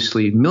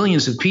 obviously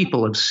millions of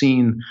people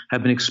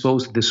have been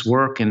exposed to this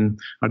work and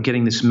are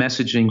getting this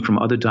messaging from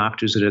other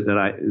doctors that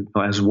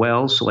I as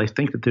well. So I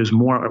think that there's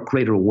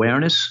greater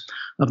awareness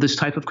of this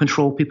type of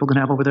control people can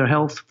have over their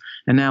health.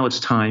 And now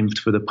it's time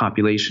for the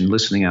population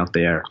listening out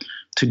there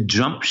to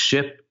jump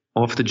ship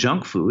off the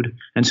junk food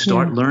and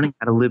start learning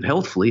how to live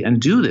healthfully and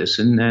do this.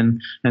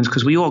 And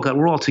because we're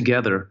all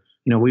together.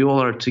 We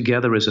all are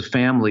together as a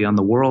family on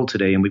the world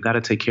today, and we've got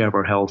to take care of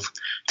our health,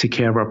 take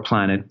care of our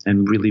planet,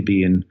 and really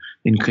be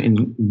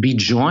be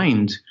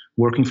joined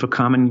working for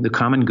the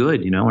common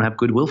good, and have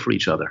goodwill for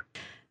each other.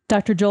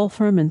 Dr. Joel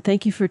Fuhrman,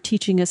 thank you for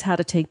teaching us how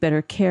to take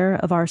better care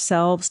of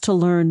ourselves. To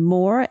learn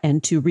more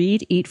and to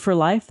read Eat for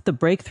Life, the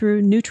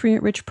breakthrough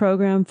nutrient-rich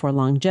program for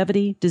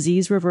longevity,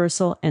 disease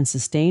reversal, and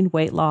sustained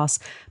weight loss,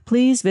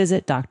 please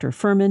visit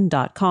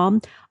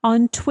drfuhrman.com,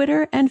 on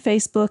Twitter and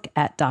Facebook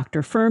at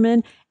Dr.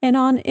 Fuhrman, and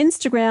on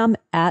Instagram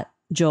at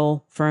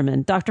Joel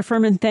Fuhrman. Dr.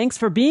 Fuhrman, thanks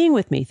for being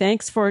with me.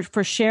 Thanks for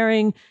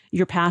sharing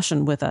your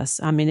passion with us.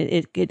 I mean,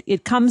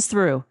 it comes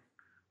through.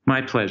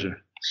 My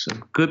pleasure. So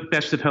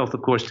best of health,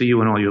 of course, to you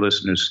and all your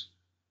listeners.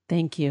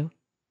 Thank you.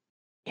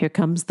 Here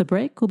comes the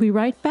break. We'll be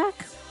right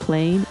back.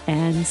 Plain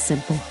and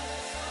simple.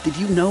 Did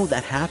you know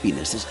that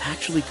happiness is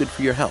actually good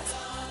for your health?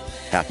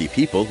 Happy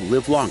people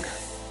live longer,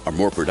 are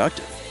more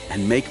productive,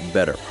 and make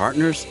better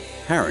partners,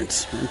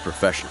 parents, and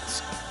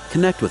professionals.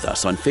 Connect with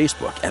us on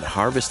Facebook at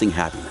Harvesting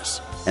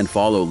Happiness. And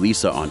follow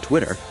Lisa on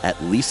Twitter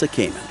at Lisa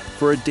Kamen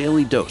for a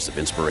daily dose of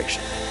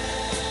inspiration.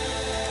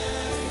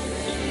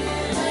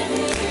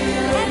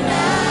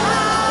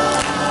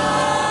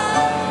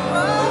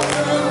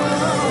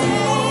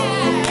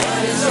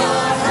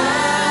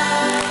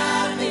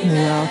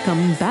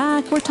 Welcome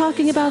back. We're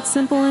talking about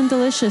Simple and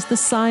Delicious, the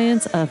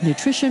science of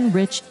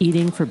nutrition-rich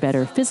eating for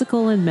better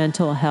physical and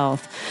mental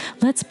health.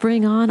 Let's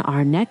bring on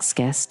our next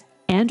guest,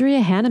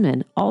 Andrea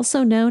Hanneman,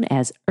 also known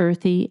as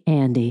Earthy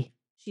Andy.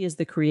 She is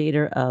the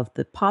creator of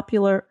the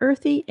popular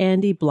Earthy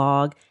Andy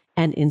blog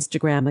and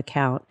Instagram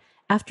account.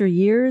 After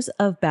years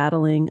of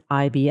battling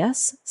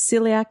IBS,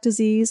 celiac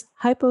disease,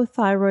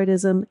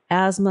 hypothyroidism,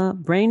 asthma,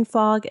 brain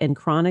fog, and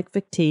chronic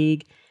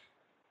fatigue,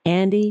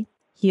 Andy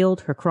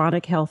healed her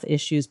chronic health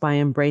issues by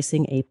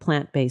embracing a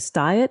plant-based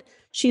diet.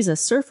 She's a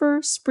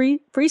surfer,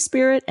 free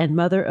spirit, and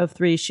mother of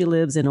 3. She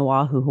lives in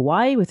Oahu,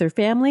 Hawaii with her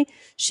family.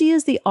 She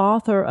is the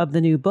author of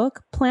the new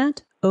book,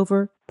 Plant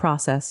Over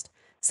Processed,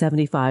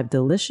 75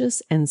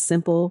 delicious and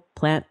simple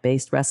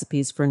plant-based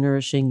recipes for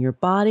nourishing your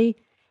body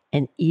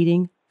and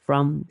eating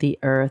from the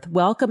earth.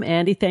 Welcome,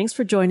 Andy. Thanks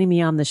for joining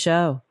me on the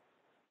show.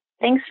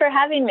 Thanks for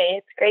having me.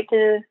 It's great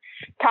to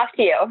talk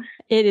to you.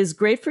 It is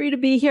great for you to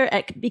be here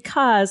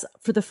because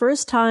for the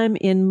first time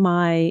in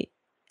my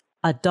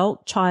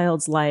adult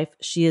child's life,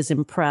 she is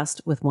impressed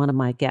with one of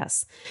my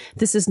guests.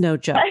 This is no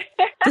joke.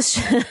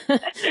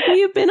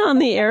 You've been on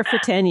the air for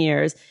 10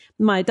 years.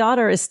 My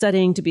daughter is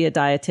studying to be a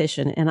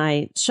dietitian, and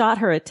I shot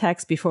her a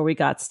text before we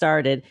got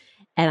started.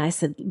 And I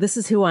said, this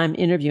is who I'm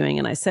interviewing.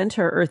 And I sent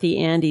her Earthy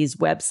Andy's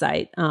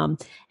website.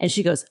 And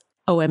she goes,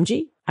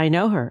 OMG, I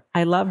know her.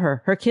 I love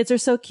her. Her kids are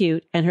so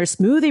cute, and her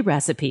smoothie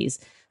recipes.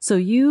 So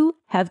you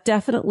have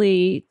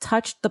definitely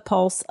touched the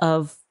pulse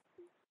of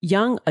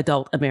young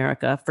adult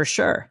America for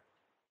sure.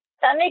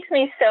 That makes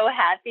me so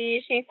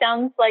happy. She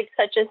sounds like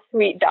such a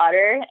sweet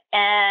daughter.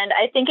 And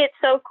I think it's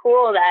so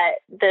cool that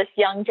this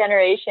young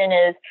generation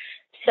is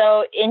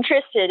so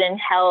interested in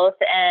health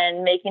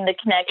and making the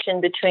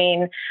connection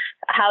between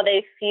how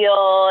they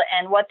feel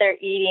and what they're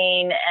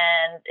eating.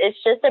 And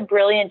it's just a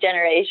brilliant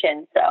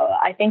generation. So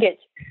I think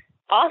it's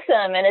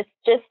awesome. And it's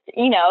just,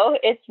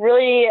 it's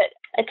really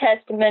a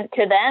testament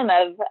to them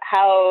of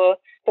how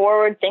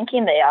forward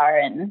thinking they are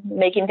and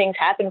making things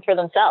happen for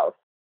themselves.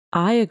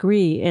 I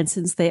agree. And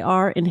since they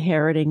are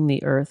inheriting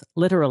the earth,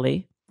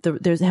 literally,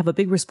 they have a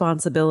big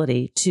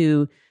responsibility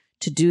to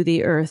do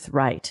the earth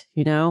right,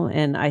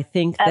 And I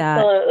think that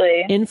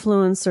Absolutely.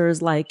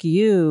 Influencers like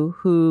you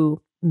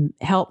who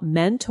help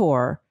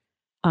mentor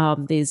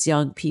these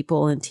young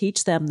people and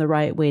teach them the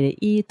right way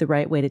to eat, the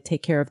right way to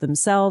take care of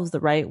themselves, the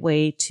right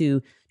way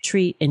to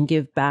treat and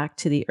give back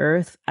to the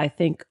earth, I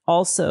think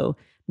also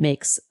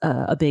makes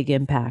a big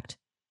impact.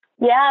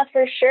 Yeah,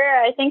 for sure.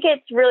 I think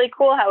it's really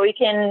cool how we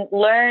can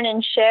learn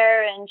and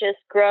share and just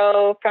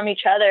grow from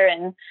each other,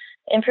 and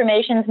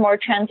information's more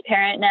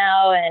transparent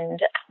now. And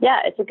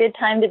yeah, it's a good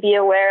time to be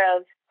aware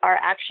of our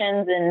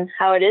actions and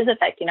how it is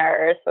affecting our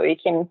earth so we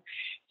can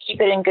keep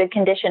it in good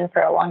condition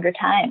for a longer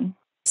time.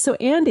 So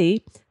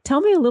Andy, tell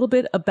me a little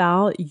bit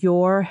about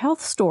your health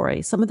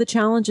story, some of the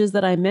challenges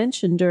that I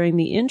mentioned during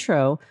the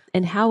intro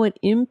and how it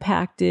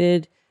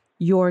impacted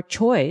your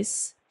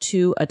choice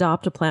to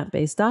adopt a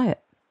plant-based diet.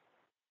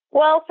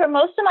 Well, for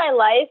most of my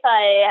life,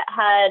 I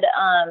had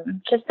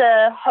just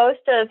a host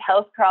of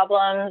health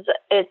problems.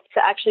 It's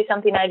actually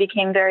something I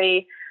became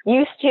very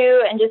used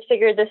to and just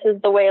figured this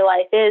is the way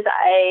life is.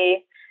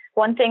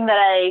 One thing that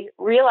I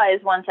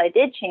realized once I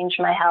did change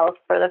my health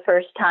for the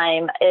first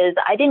time is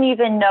I didn't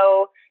even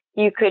know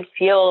you could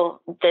feel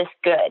this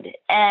good.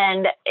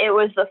 And it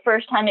was the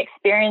first time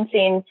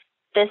experiencing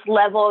this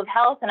level of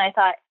health. And I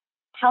thought,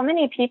 how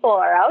many people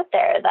are out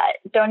there that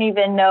don't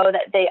even know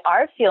that they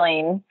are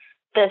feeling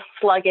this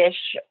sluggish,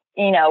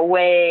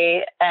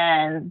 way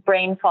and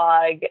brain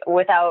fog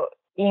without,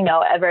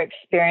 ever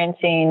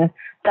experiencing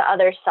the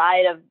other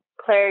side of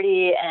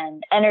clarity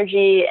and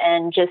energy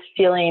and just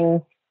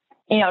feeling,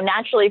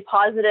 naturally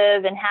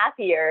positive and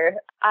happier.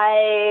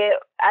 I,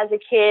 as a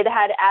kid,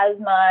 had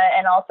asthma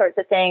and all sorts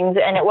of things.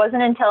 And it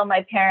wasn't until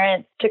my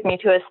parents took me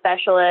to a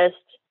specialist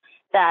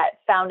that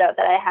found out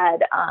that I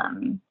had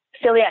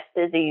celiac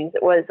disease.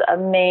 It was a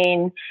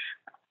main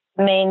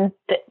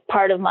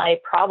part of my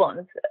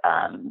problems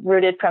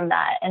rooted from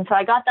that. And so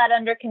I got that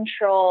under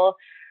control.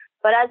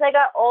 But as I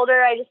got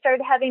older, I just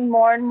started having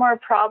more and more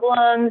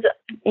problems.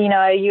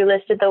 You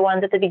listed the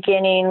ones at the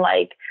beginning,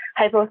 like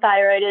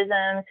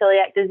hypothyroidism,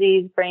 celiac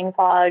disease, brain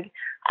fog,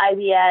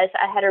 IBS.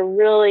 I had a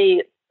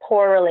really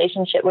poor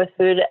relationship with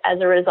food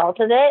as a result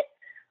of it.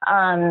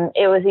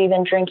 It was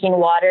even drinking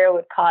water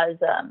would cause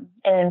an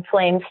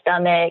inflamed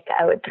stomach.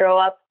 I would throw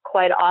up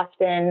quite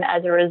often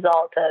as a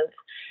result of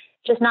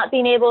just not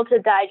being able to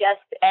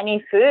digest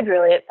any food,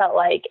 really. It felt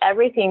like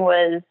everything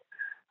was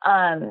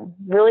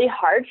really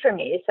hard for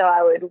me. So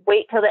I would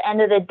wait till the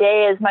end of the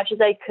day as much as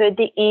I could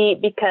to eat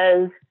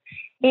because,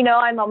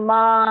 I'm a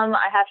mom.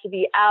 I have to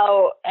be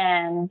out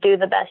and do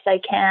the best I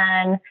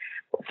can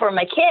for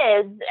my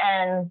kids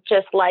and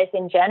just life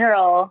in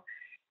general.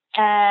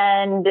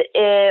 And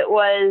it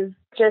was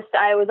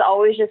I was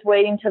always just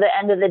waiting to the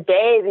end of the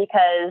day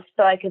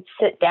so I could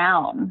sit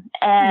down.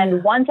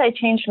 And once I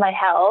changed my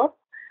health,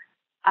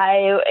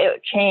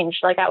 it changed.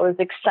 Like, I was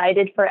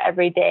excited for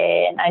every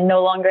day, and I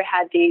no longer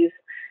had these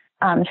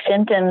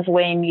symptoms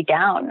weighing me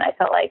down. I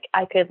felt like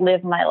I could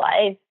live my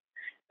life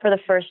for the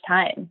first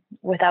time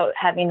without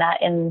having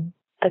that in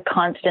the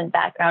constant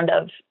background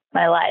of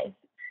my life.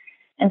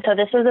 And so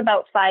this was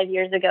about 5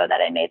 years ago that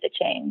I made the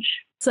change.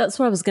 So that's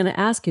what I was going to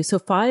ask you. So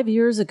 5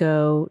 years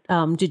ago,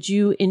 did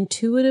you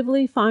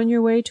intuitively find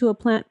your way to a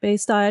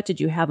plant-based diet? Did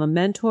you have a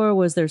mentor?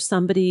 Was there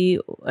somebody,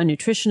 a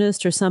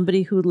nutritionist or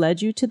somebody who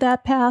led you to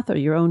that path, or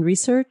your own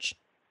research?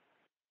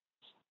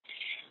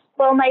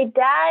 Well, my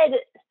dad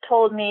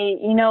told me,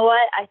 you know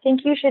what, I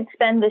think you should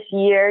spend this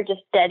year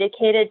just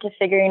dedicated to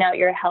figuring out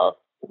your health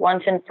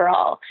once and for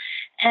all.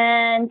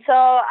 And so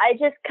I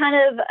just kind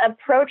of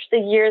approached the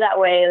year that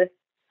way.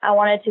 I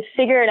wanted to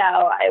figure it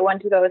out. I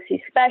went to go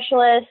see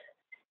specialists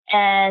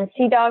and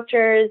see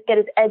doctors, get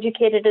as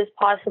educated as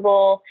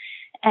possible.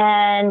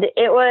 And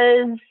it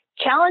was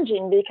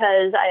challenging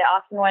because I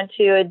often went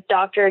to a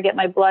doctor, get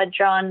my blood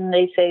drawn, and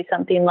they say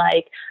something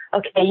like,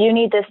 okay, you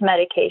need this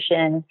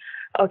medication.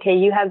 Okay,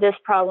 you have this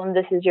problem.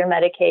 This is your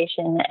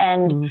medication.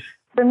 And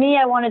for me,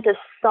 I wanted to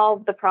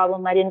solve the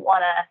problem. I didn't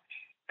want to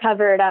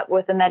cover it up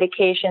with a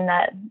medication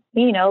that,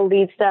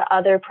 leads to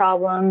other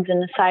problems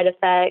and side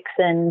effects.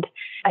 And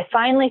I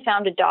finally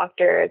found a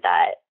doctor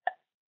that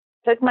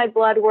took my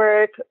blood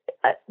work,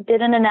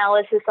 did an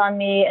analysis on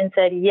me, and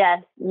said,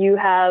 yes, you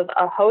have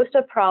a host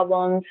of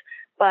problems,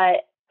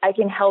 but I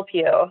can help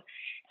you.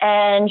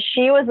 And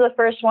she was the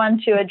first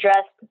one to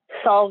address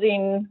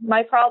solving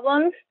my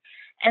problems.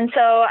 And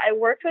so I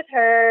worked with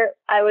her.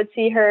 I would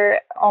see her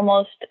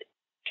almost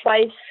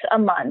twice a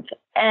month.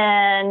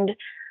 And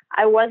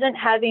I wasn't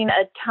having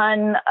a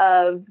ton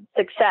of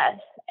success.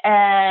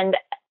 And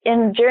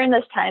during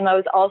this time, I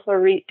was also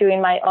doing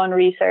my own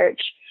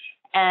research.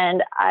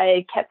 And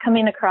I kept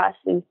coming across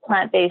these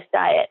plant-based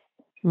diets.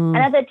 And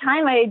at the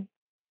time, I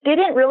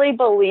didn't really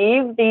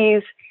believe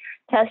these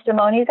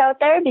testimonies out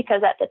there,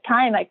 because at the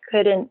time, I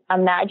couldn't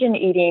imagine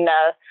eating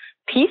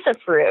a piece of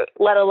fruit,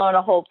 let alone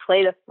a whole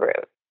plate of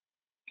fruit,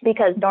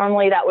 because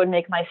normally that would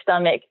make my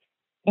stomach,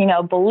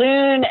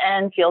 balloon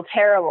and feel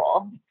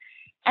terrible.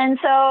 And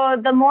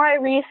so the more I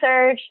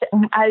researched,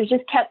 I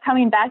just kept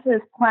coming back to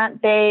this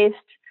plant-based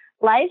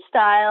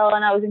lifestyle,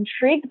 and I was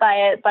intrigued by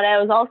it, but I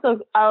was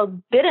also a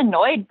bit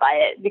annoyed by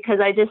it, because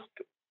I just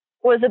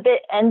was a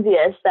bit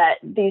envious that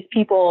these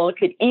people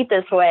could eat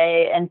this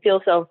way and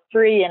feel so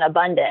free and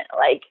abundant.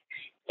 Like,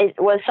 it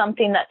was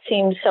something that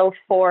seemed so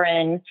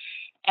foreign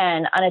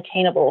and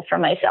unattainable for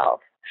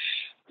myself.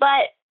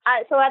 But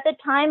so at the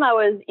time I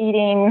was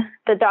eating,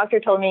 the doctor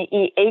told me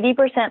eat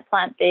 80%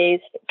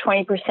 plant-based,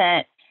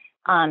 20%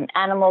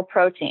 animal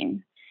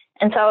protein.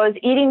 And so I was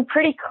eating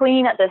pretty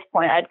clean at this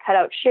point. I'd cut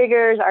out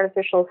sugars,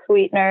 artificial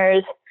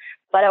sweeteners,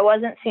 but I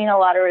wasn't seeing a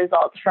lot of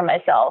results for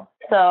myself.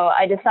 So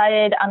I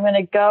decided I'm going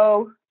to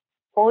go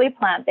fully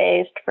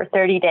plant-based for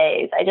 30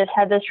 days. I just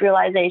had this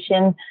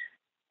realization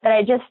that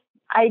I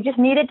just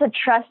needed to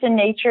trust in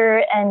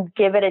nature and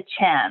give it a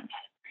chance.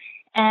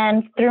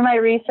 And through my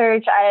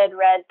research, I had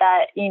read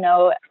that,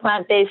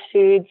 plant-based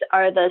foods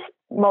are the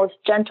most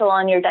gentle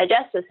on your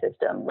digestive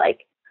system.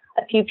 Like,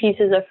 a few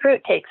pieces of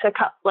fruit takes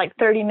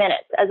 30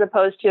 minutes, as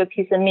opposed to a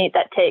piece of meat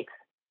that takes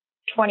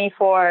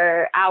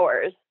 24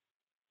 hours.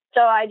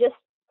 So I just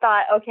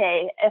thought,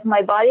 okay, if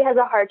my body has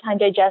a hard time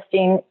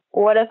digesting,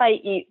 what if I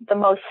eat the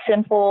most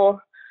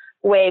simple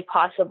way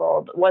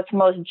possible? What's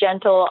most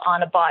gentle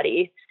on a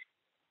body?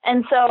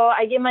 And so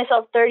I gave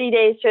myself 30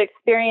 days to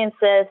experience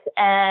this.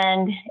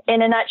 And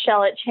in a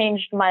nutshell, it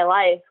changed my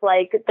life.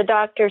 Like, the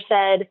doctor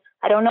said,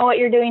 I don't know what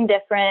you're doing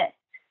different,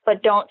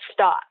 but don't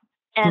stop.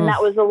 And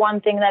that was the one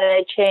thing that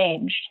I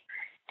changed.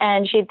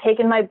 And she'd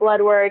taken my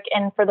blood work,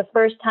 and for the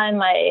first time,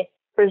 my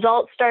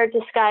results started to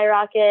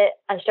skyrocket.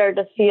 I started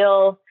to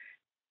feel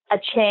a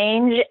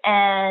change,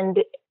 and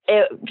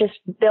it just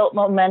built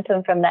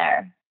momentum from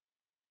there.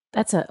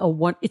 That's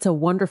it's a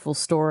wonderful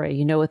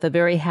story, with a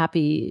very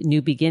happy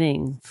new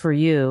beginning for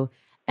you.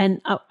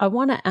 And I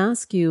want to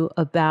ask you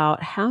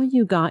about how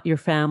you got your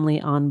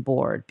family on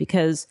board,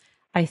 because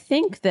I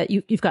think that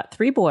you've got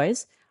 3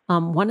 boys.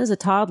 One is a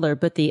toddler,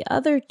 but the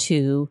other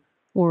 2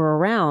 were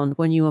around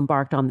when you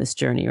embarked on this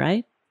journey,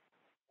 right?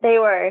 They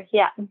were,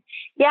 yeah.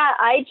 Yeah,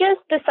 I just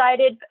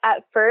decided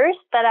at first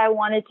that I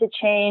wanted to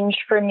change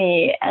for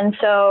me. And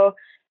so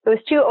it was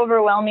too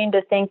overwhelming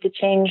to think to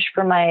change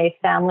for my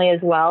family as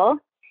well.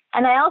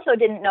 And I also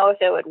didn't know if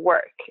it would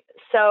work.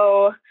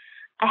 So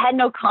I had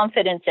no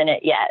confidence in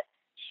it yet.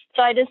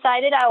 So I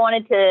decided I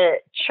wanted to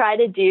try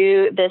to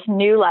do this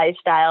new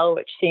lifestyle,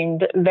 which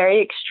seemed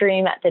very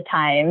extreme at the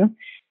time,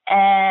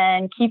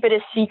 and keep it a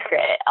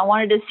secret. I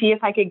wanted to see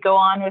if I could go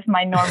on with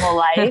my normal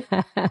life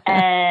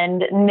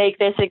and make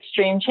this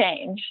extreme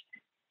change.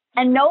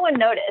 And no one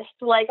noticed.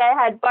 Like, I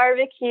had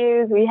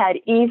barbecues, we had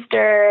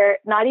Easter,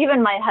 not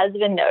even my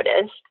husband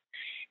noticed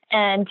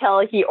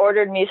until he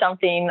ordered me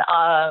something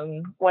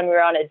when we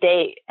were on a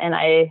date. And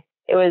I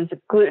it was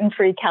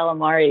gluten-free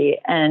calamari.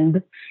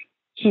 And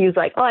he was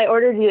like, oh, I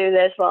ordered you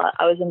this while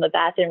I was in the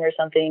bathroom or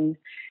something.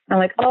 I'm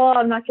like, oh,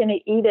 I'm not going to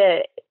eat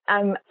it.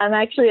 I'm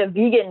actually a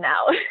vegan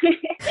now.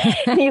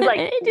 He's like,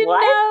 I didn't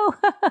what? know.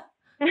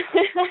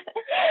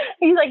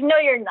 He's like, no,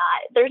 you're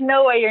not. There's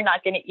no way you're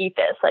not going to eat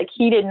this. Like,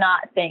 he did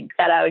not think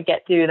that I would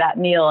get through that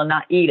meal and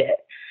not eat it.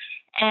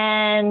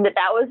 And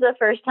that was the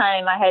first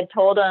time I had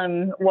told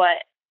him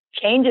what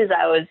changes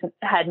I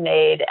had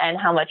made and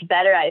how much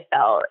better I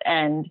felt.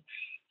 And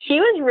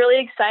he was really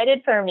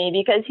excited for me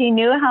because he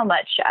knew how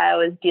much I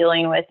was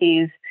dealing with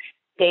these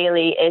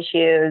daily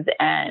issues,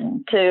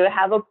 and to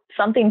have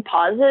something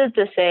positive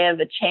to say of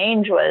a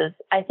change was,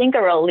 I think,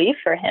 a relief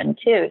for him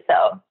too.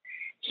 So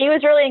he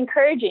was really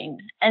encouraging.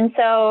 And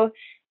so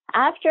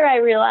after I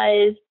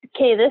realized,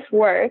 okay, this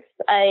works,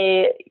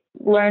 I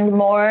learned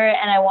more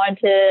and I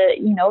wanted to,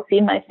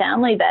 feed my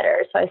family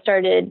better. So I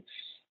started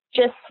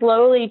just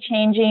slowly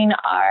changing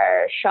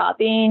our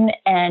shopping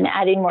and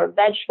adding more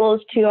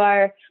vegetables to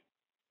our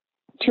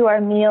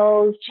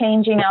meals,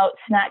 changing out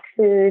snack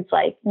foods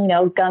like,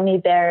 gummy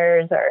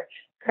bears or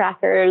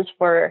crackers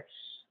for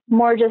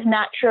more just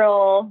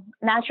natural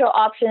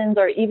options,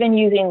 or even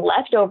using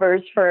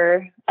leftovers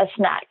for a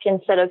snack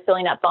instead of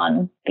filling up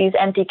on these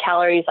empty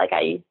calories like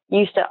I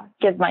used to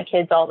give my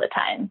kids all the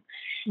time.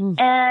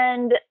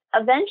 And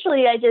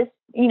eventually I just,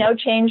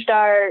 changed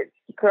our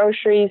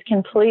groceries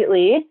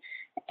completely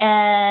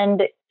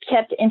and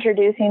kept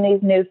introducing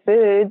these new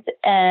foods,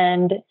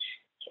 and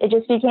it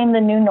just became the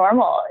new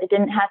normal. It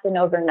didn't happen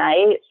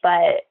overnight,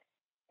 but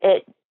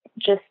I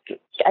just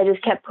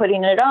kept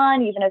putting it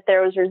on, even if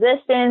there was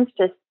resistance.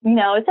 Just,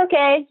 it's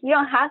okay. You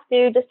don't have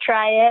to. Just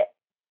try it.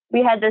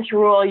 We had this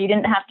rule. You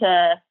didn't have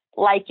to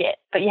like it,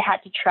 but you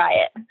had to try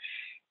it.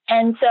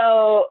 And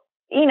so,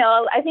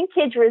 I think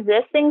kids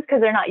resist things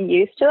because they're not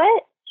used to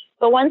it.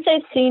 But once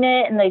they've seen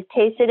it and they've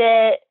tasted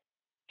it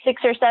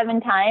 6 or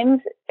 7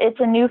 times, it's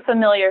a new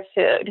familiar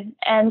food.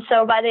 And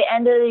so by the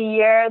end of the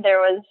year, there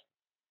was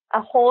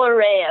a whole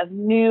array of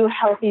new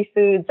healthy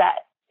foods that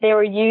they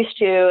were used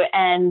to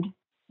and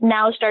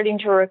now starting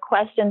to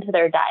request into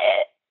their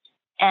diet.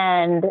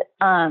 And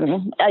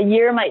a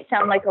year might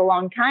sound like a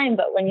long time,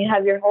 but when you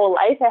have your whole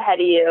life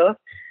ahead of you,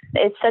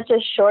 it's such a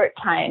short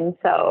time.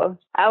 So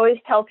I always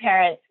tell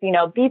parents,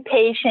 be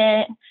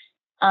patient,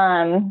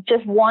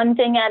 just one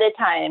thing at a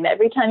time.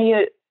 Every time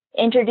you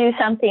introduce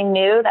something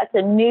new, that's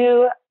a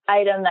new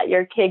item that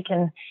your kid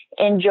can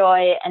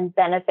enjoy and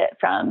benefit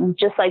from,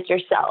 just like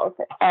yourself.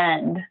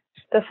 And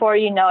before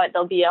you know it,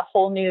 there'll be a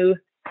whole new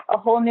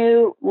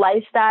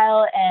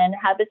lifestyle and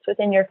habits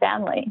within your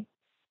family.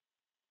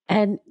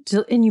 And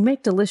you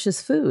make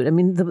delicious food. I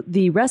mean,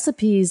 the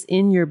recipes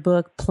in your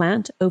book,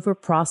 Plant Over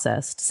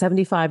Processed,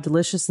 75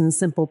 delicious and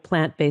simple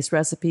plant-based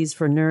recipes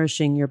for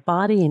nourishing your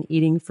body and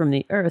eating from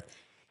the earth,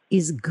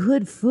 is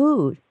good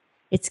food.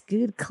 It's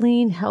good,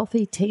 clean,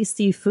 healthy,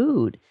 tasty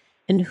food.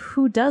 And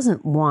who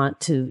doesn't want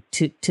to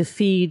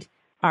feed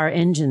our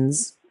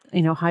engines,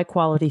 high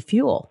quality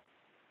fuel?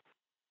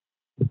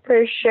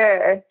 For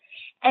sure.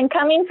 And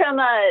coming from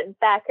a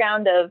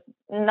background of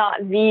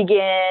not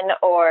vegan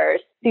or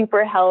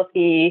super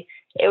healthy,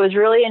 it was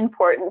really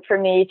important for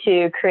me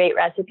to create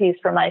recipes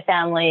for my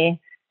family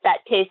that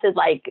tasted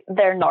like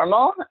they're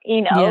normal,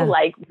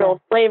 like real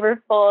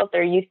flavorful, if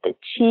they're used to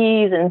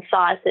cheese and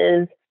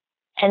sauces.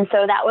 And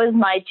so that was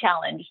my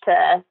challenge,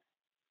 to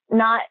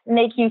not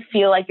make you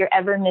feel like you're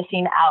ever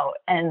missing out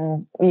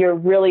and you're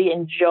really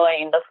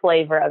enjoying the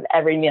flavor of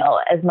every meal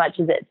as much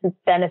as it's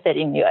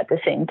benefiting you at the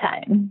same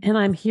time. And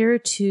I'm here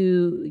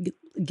to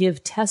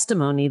give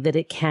testimony that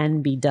it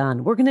can be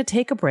done. We're going to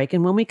take a break,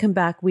 and when we come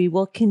back, we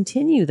will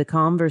continue the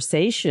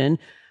conversation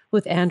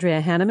with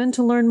Andrea Hanneman.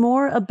 To learn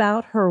more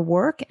about her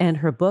work and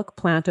her book,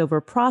 Plant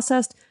Over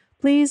Processed,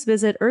 please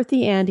visit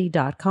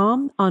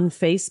earthyandy.com, on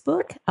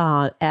Facebook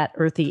at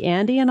Earthy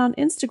Andy, and on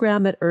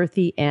Instagram at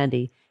Earthy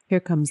Andy. Here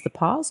comes the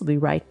pause. We'll be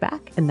right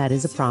back, and that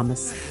is a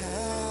promise.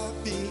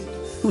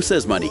 Who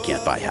says money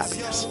can't buy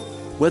happiness?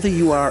 Whether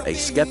you are a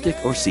skeptic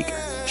or seeker,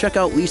 check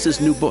out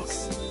Lisa's new book.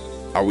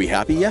 Are we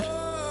happy yet?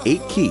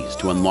 8 Keys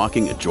to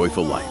Unlocking a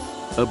Joyful Life,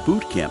 a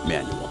boot camp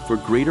manual for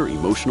greater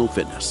emotional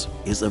fitness,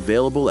 is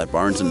available at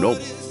Barnes &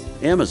 Noble,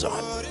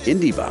 Amazon,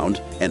 IndieBound,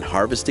 and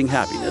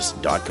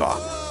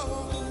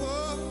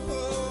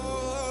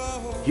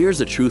HarvestingHappiness.com.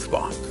 Here's a truth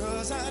bomb.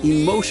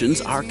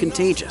 Emotions are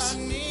contagious,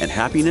 and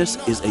happiness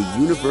is a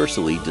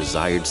universally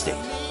desired state.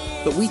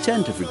 But we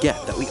tend to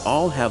forget that we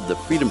all have the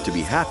freedom to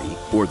be happy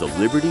or the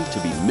liberty to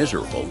be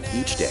miserable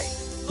each day,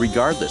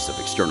 regardless of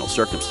external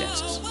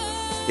circumstances.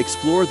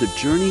 Explore the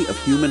journey of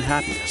human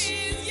happiness,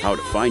 how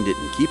to find it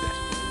and keep it,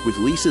 with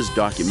Lisa's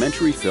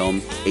documentary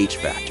film, H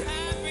Factor.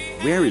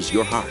 Where is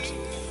your heart?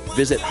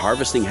 Visit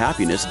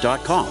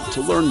HarvestingHappiness.com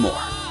to learn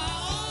more.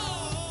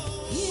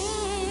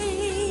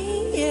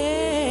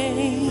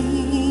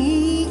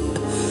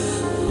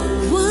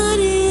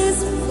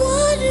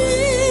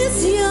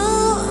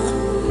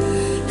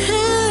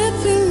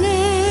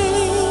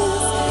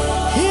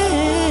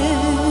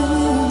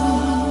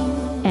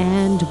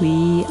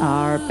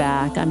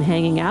 Back. I'm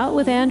hanging out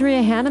with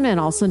Andrea Hanneman,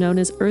 also known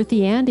as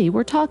Earthy Andy.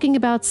 We're talking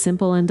about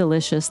Simple and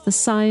Delicious, the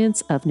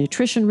science of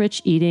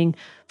nutrition-rich eating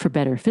for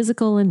better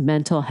physical and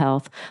mental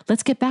health.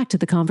 Let's get back to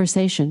the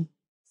conversation.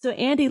 So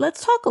Andy,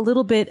 let's talk a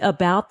little bit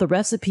about the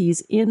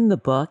recipes in the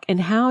book and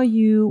how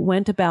you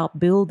went about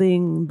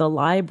building the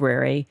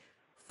library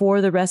for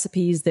the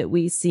recipes that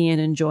we see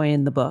and enjoy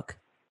in the book.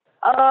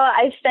 Oh,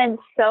 I spent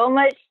so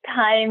much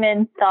time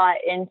and thought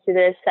into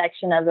this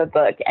section of the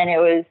book, and it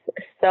was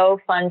so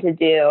fun to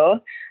do.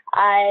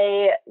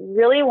 I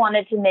really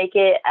wanted to make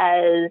it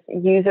as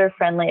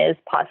user-friendly as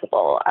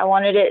possible. I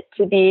wanted it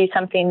to be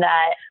something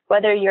that,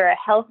 whether you're a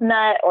health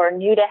nut or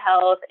new to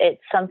health,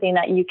 it's something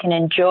that you can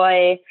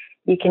enjoy,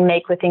 you can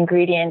make with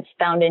ingredients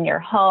found in your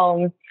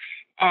home,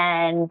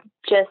 and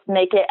just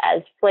make it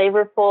as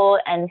flavorful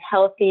and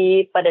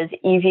healthy, but as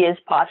easy as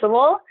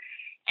possible.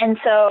 And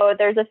so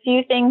there's a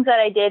few things that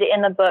I did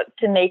in the book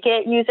to make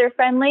it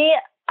user-friendly.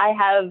 I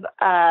have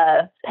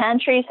a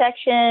pantry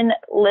section,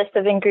 list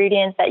of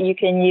ingredients that you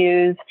can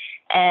use,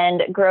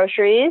 and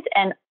groceries.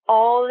 And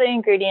all the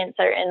ingredients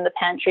that are in the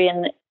pantry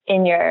and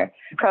in your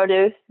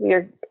produce,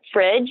 your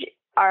fridge,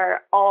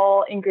 are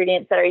all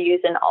ingredients that are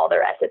used in all the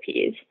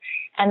recipes.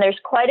 And there's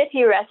quite a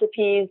few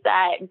recipes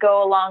that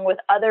go along with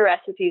other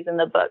recipes in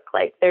the book.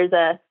 Like there's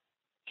a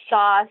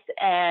sauce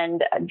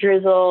and a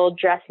drizzle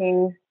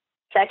dressing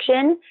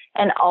section,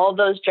 and all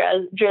those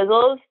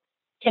drizzles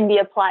can be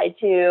applied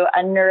to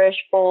a Nourish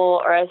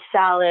bowl or a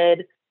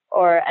salad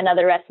or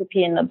another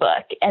recipe in the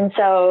book. And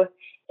so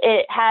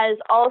it has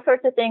all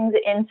sorts of things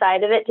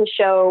inside of it to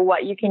show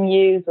what you can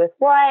use with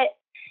what,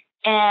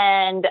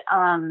 and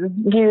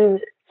use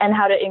and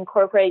how to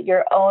incorporate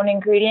your own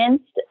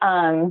ingredients.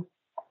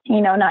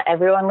 Not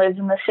everyone lives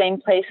in the same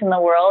place in the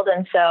world.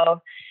 And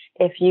so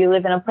if you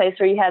live in a place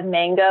where you have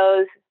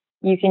mangoes,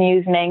 you can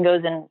use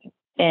mangoes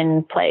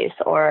in place,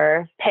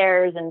 or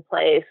pears in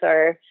place,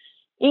 or,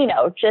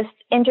 just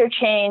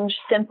interchange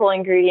simple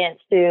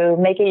ingredients to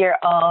make it your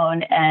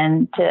own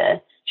and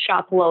to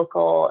shop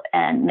local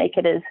and make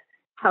it as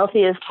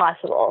healthy as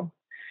possible.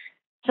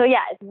 So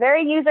yeah, it's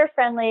very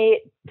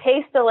user-friendly,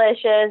 tastes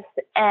delicious,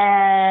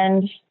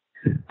 and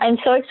I'm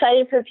so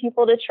excited for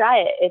people to try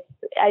it.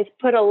 I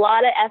put a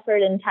lot of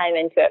effort and time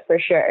into it for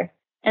sure.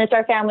 And it's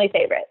our family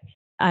favorite.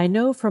 I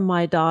know from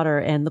my daughter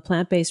and the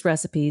plant-based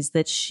recipes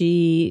that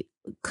she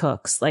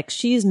cooks, like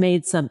she's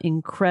made some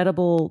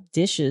incredible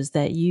dishes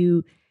that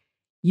you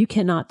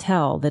cannot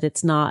tell that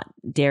it's not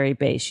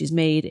dairy-based. She's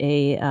made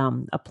a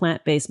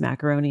plant-based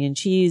macaroni and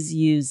cheese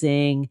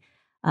using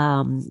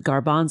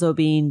garbanzo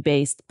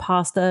bean-based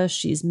pasta.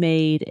 She's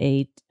made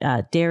a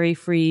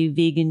dairy-free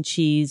vegan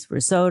cheese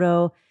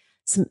risotto,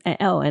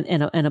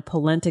 and a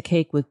polenta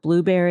cake with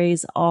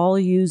blueberries, all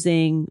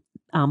using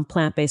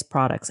plant-based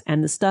products.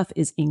 And the stuff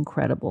is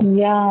incredible.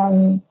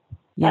 Yum.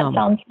 That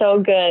sounds so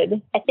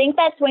good. I think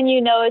that's when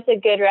you know it's a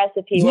good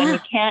recipe, when you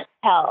can't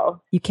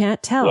tell. You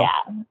can't tell. Yeah.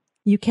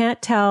 You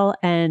can't tell,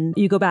 and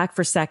you go back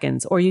for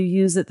seconds, or you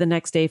use it the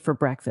next day for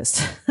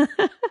breakfast.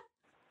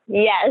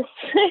 Yes,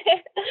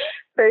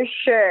 for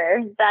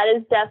sure. That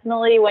is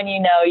definitely when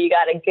you know you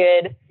got a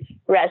good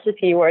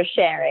recipe worth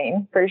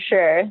sharing, for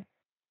sure.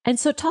 And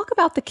so talk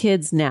about the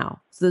kids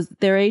now. So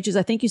their ages,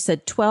 I think you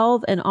said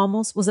 12 and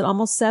almost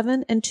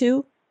 7 and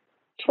 2?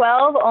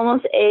 12,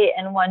 almost 8,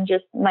 and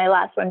my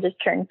last one just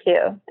turned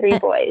 2, 3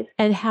 boys.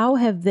 And how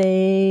have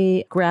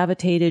they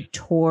gravitated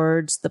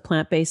towards the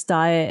plant-based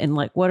diet, and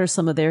what are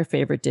some of their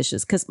favorite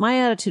dishes? Because my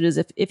attitude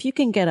is if you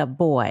can get a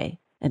boy,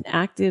 an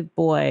active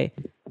boy,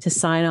 to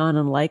sign on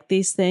and like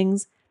these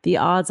things, the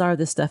odds are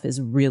this stuff is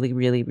really,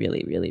 really,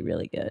 really, really,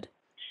 really good.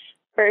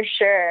 For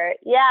sure.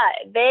 Yeah,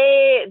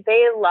 they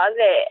love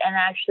it and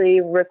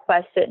actually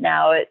request it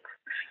now.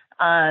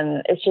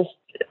 It's just,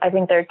 I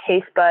think their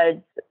taste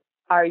buds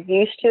are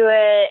used to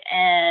it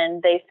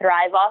and they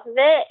thrive off of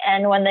it.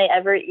 And when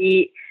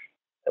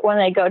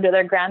they go to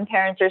their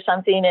grandparents or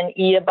something and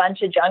eat a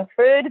bunch of junk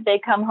food, they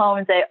come home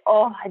and say,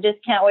 "Oh, I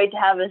just can't wait to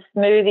have a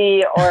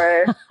smoothie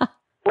or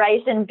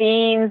rice and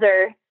beans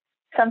or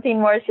something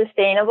more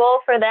sustainable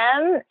for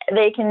them."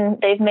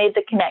 They've made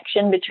the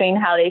connection between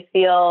how they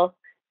feel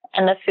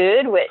and the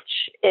food,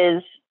 which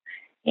is,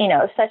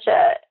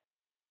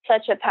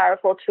 such a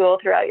powerful tool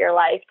throughout your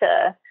life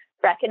to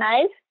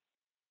recognize.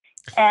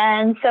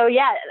 And so,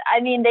 yeah,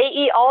 I mean, they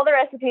eat all the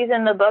recipes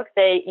in the book.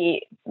 They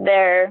eat.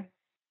 They're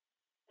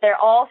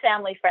all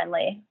family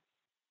friendly.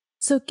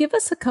 So give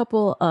us a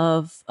couple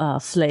of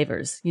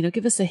flavors.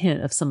 Give us a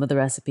hint of some of the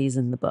recipes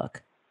in the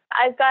book.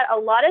 I've got a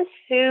lot of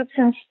soups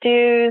and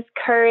stews,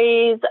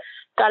 curries,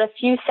 got a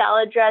few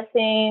salad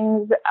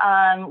dressings.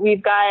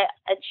 We've got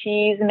a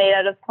cheese made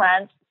out of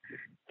plants.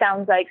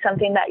 Sounds like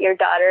something that your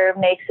daughter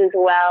makes as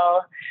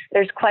well.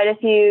 There's quite a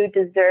few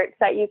desserts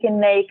that you can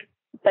make,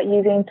 but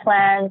using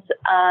plants.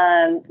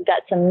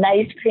 Got some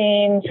ice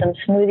cream, some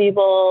smoothie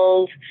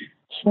bowls,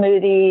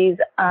 smoothies.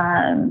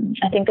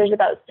 I think there's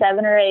about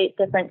 7 or 8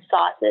 different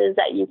sauces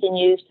that you can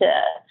use to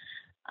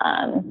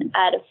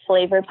add a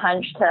flavor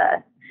punch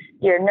to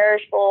your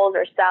Nourish bowls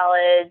or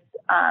salads.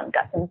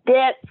 Got some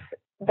dips.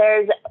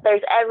 There's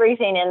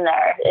everything in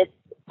there.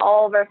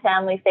 all of our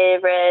family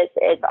favorites.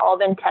 It's all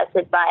been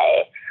tested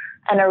by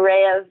an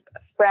array of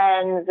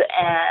friends,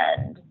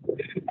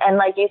 and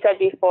like you said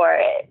before,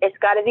 it's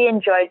got to be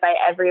enjoyed by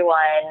everyone,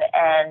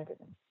 and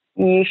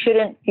you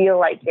shouldn't feel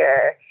like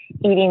you're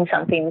eating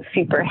something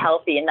super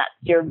healthy and that's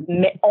your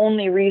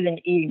only reason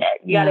eating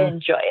it. You got to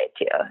enjoy it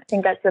too. I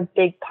think that's a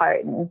big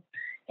part in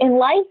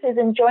life, is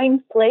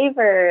enjoying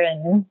flavor,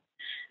 and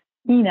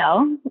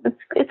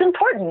it's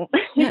important.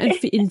 And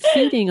in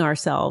feeding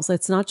ourselves,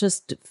 it's not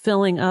just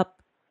filling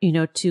up,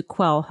 to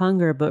quell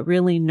hunger, but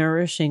really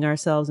nourishing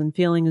ourselves and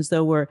feeling as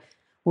though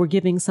we're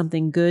giving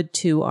something good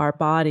to our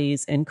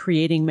bodies and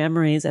creating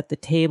memories at the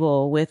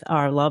table with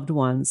our loved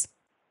ones.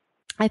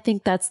 I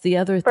think that's the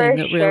other thing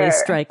that really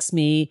strikes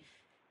me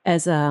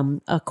as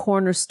a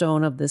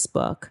cornerstone of this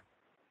book.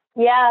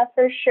 Yeah,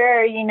 for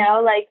sure.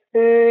 Like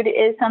food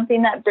is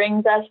something that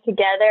brings us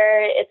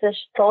together. It's a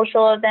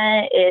social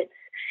event.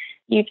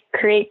 You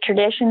create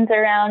traditions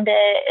around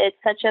it. It's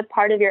such a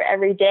part of your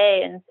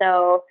everyday. And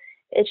so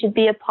it should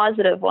be a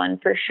positive one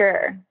for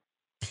sure.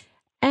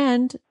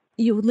 And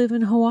you live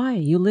in Hawaii.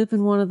 You live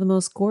in one of the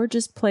most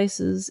gorgeous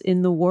places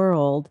in the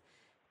world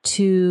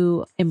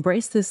to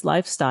embrace this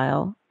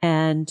lifestyle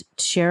and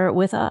share it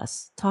with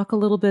us. Talk a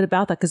little bit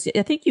about that, because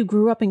I think you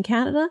grew up in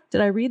Canada.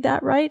 Did I read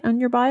that right on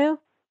your bio?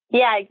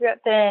 Yeah, I grew up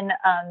in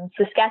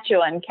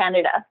Saskatchewan,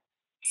 Canada.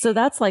 So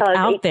that's like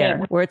out 18. There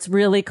where it's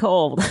really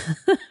cold.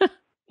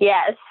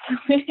 Yes,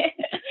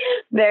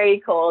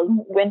 very cold.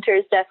 Winter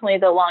is definitely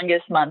the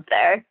longest month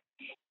there.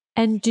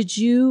 And did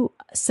you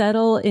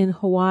settle in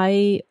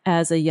Hawaii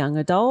as a young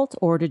adult,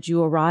 or did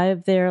you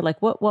arrive there?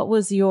 Like what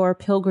was your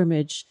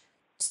pilgrimage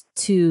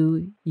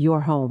to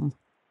your home?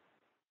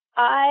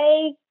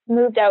 I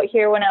moved out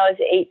here when I was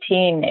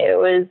 18. It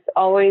was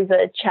always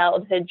a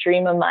childhood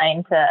dream of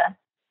mine to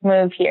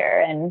move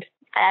here. And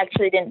I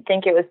actually didn't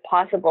think it was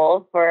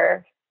possible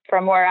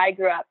from where I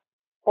grew up.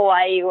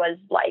 Hawaii was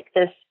like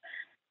this,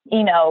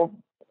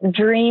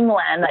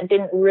 dreamland that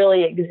didn't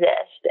really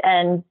exist.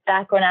 And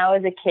back when I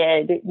was a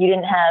kid, you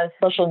didn't have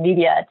social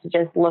media to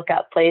just look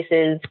up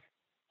places.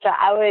 So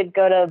I would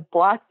go to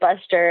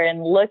Blockbuster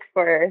and look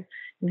for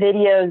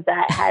videos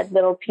that had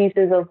little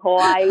pieces of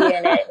Hawaii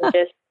in it and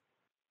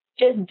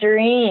just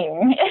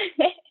dream.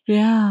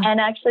 Yeah. And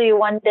actually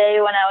one day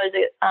when I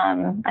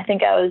was, I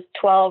think I was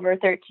 12 or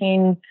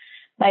 13,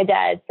 my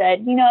dad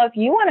said, if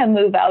you want to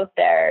move out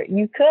there,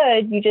 you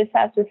could. You just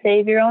have to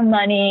save your own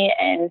money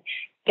and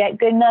get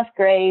good enough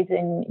grades,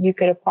 and you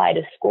could apply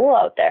to school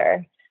out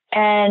there.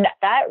 And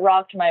that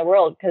rocked my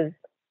world, because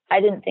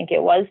I didn't think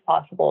it was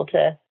possible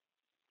to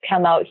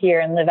come out here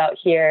and live out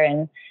here.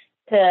 And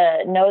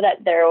to know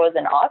that there was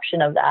an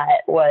option of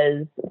that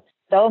was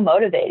so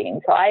motivating.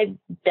 So I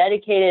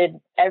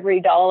dedicated every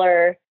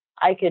dollar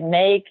I could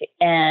make,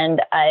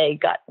 and I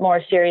got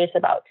more serious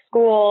about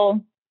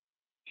school.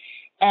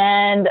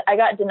 And I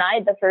got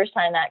denied the first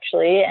time,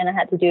 actually, and I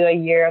had to do a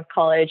year of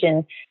college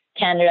in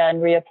Canada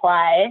and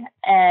reapply.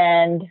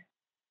 And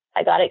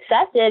I got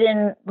accepted,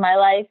 and my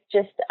life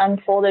just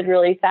unfolded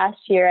really fast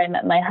here. I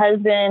met my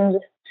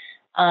husband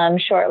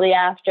shortly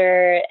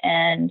after,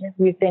 and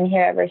we've been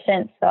here ever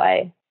since. So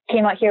I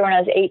came out here when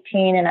I was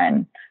 18, and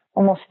I'm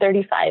almost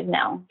 35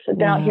 now. So I've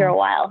been out here a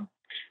while.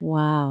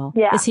 Wow.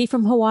 Yeah. Is he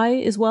from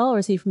Hawaii as well, or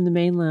is he from the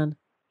mainland?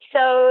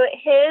 So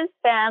his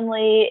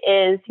family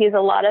he has a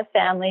lot of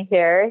family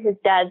here. His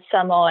dad's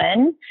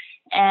Samoan,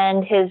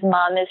 and his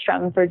mom is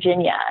from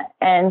Virginia.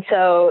 And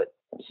so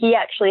he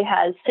actually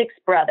has 6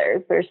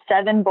 brothers. There's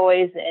 7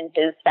 boys in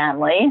his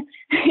family.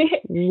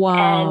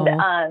 Wow.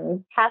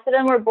 And half of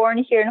them were born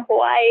here in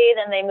Hawaii.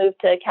 Then they moved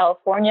to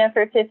California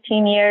for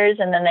 15 years.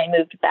 And then they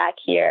moved back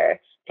here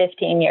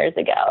 15 years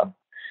ago.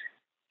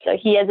 So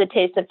he has a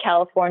taste of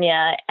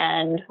California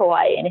and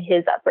Hawaii in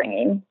his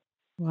upbringing.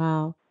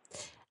 Wow.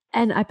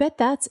 And I bet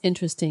that's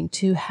interesting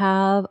to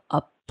have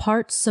a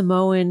part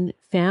Samoan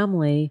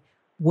family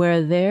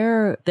where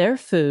their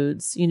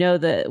foods,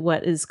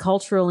 what is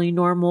culturally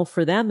normal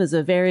for them is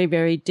a very,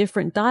 very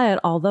different diet,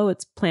 although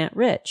it's plant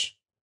rich.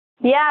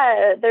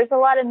 Yeah, there's a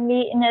lot of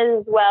meat in it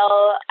as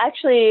well.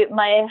 Actually,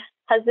 my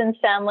husband's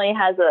family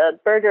has a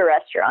burger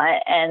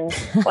restaurant, and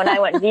when I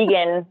went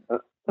vegan,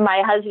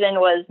 my husband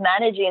was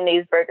managing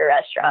these burger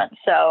restaurants.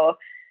 So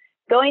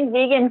going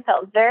vegan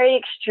felt very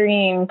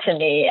extreme to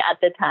me at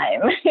the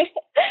time.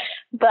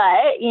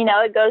 But,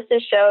 it goes to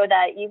show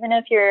that even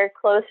if your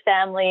close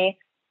family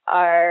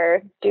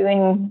are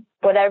doing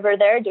whatever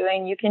they're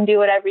doing, you can do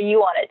whatever you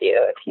want to do.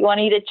 If you want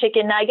to eat a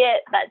chicken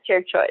nugget, that's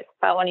your choice.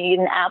 If I want to eat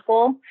an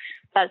apple,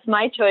 that's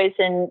my choice.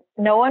 And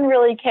no one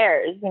really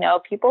cares.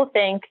 People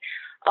think,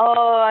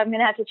 oh, I'm going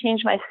to have to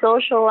change my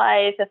social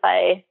life if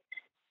I,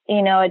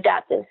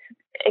 adapt this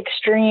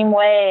extreme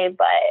way.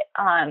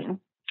 But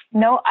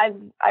no,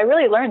 I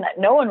really learned that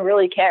no one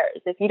really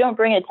cares. If you don't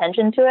bring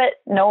attention to it,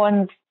 no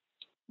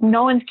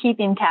one's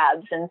keeping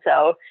tabs. And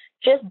so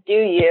just do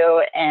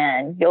you,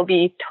 and you'll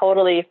be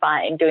totally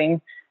fine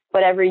doing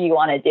whatever you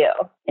want to do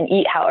and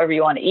eat however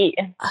you want to eat.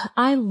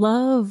 I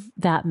love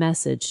that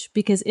message,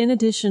 because in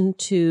addition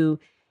to,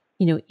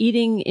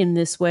 eating in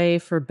this way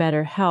for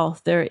better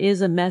health, there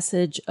is a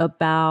message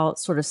about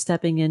sort of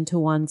stepping into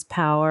one's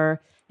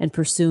power and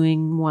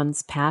pursuing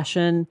one's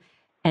passion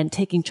and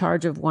taking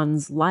charge of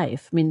one's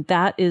life. I mean,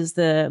 that is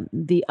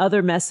the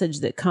other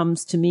message that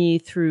comes to me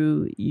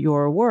through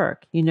your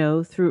work,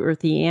 through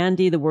Earthy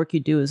Andy, the work you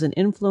do as an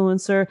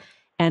influencer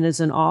and as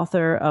an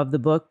author of the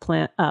book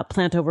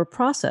Plant Over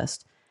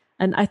Processed.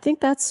 And I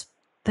think that's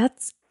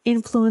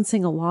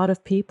influencing a lot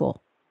of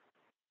people.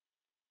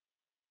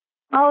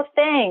 Oh,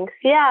 thanks.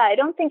 Yeah, I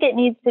don't think it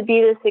needs to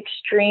be this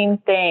extreme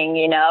thing,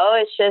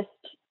 It's just,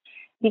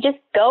 you just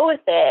go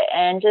with it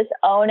and just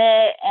own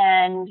it.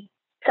 And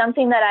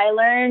something that I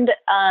learned,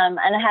 and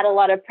I had a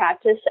lot of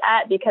practice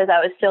at because I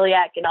was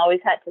celiac and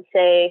always had to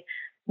say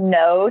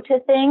no to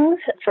things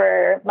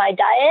for my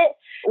diet,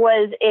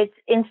 was it's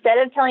instead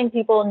of telling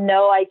people,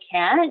 no, I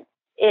can't,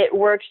 it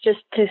works just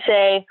to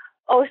say,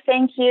 oh,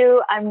 thank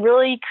you, I'm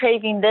really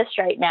craving this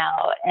right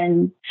now,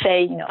 and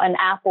say, an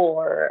apple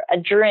or a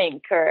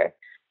drink, or,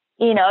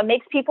 it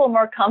makes people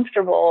more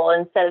comfortable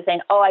instead of saying,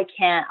 oh, I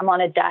can't, I'm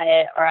on a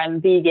diet, or I'm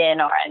vegan,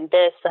 or I'm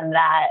this and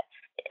that.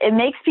 It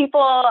makes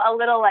people a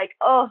little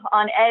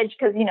on edge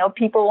because,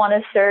 people want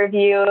to serve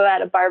you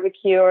at a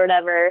barbecue or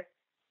whatever.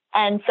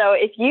 And so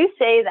if you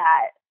say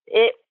that,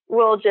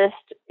 it'll just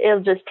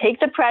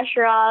take the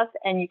pressure off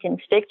and you can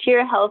stick to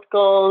your health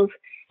goals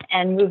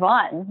and move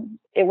on.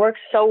 It works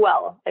so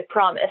well, I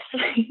promise.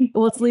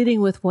 Well, it's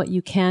leading with what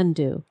you can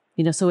do,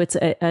 so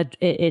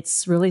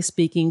it's really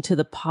speaking to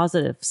the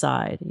positive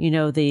side,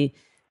 the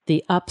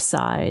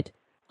upside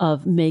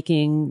of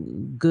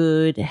making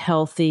good,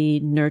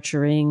 healthy,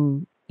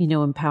 nurturing,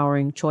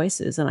 empowering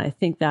choices. And I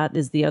think that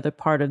is the other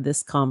part of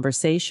this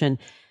conversation.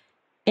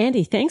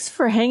 Andy, thanks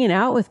for hanging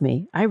out with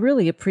me. I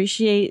really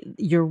appreciate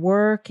your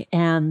work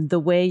and the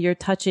way you're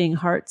touching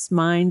hearts,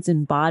 minds,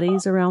 and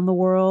bodies around the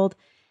world.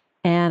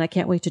 And I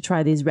can't wait to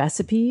try these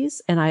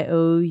recipes. And I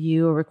owe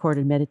you a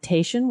recorded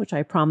meditation, which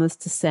I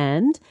promised to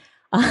send.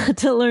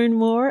 To learn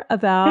more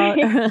about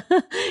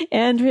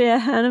Andrea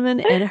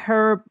Hanneman and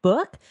her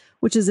book,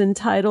 which is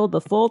entitled,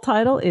 the full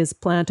title is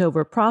Plant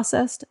Over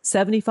Processed,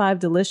 75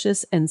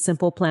 Delicious and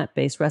Simple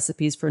Plant-Based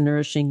Recipes for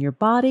Nourishing Your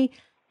Body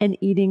and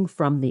Eating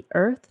from the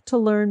Earth. To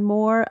learn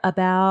more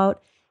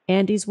about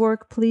Andy's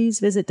work,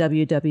 please visit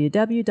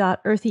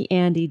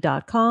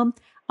www.earthyandy.com.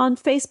 On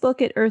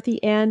Facebook at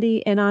Earthy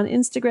Andy, and on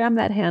Instagram,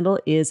 that handle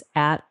is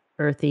at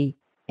Earthy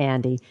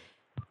Andy.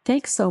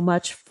 Thanks so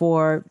much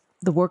for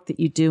the work that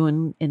you do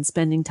and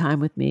spending time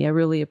with me. I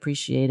really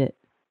appreciate it.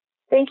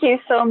 Thank you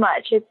so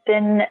much. It's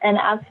been an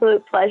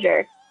absolute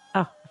pleasure.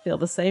 Oh, I feel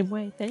the same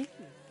way. Thank you.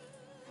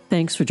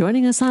 Thanks for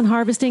joining us on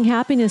Harvesting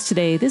Happiness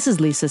today. This is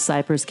Lisa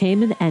Cypers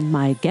Kamen and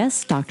my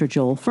guests, Dr.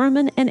 Joel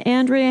Fuhrman and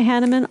Andrea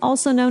Hanneman,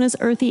 also known as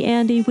Earthy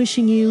Andy,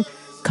 wishing you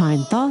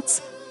kind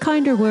thoughts,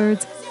 kinder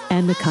words,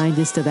 and the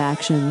kindest of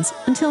actions.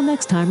 Until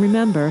next time,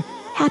 remember,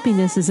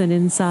 happiness is an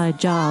inside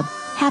job.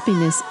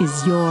 Happiness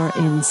is your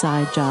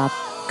inside job.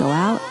 Go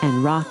out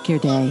and rock your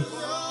day.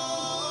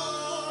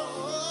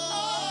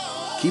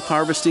 Keep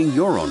harvesting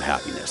your own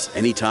happiness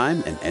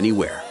anytime and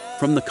anywhere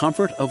from the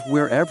comfort of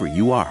wherever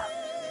you are.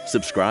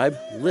 Subscribe,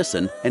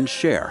 listen, and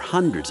share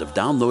hundreds of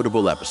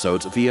downloadable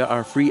episodes via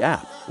our free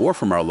app or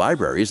from our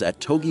libraries at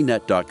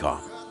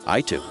toginet.com,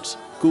 iTunes,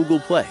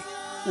 Google Play,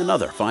 and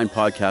other fine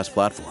podcast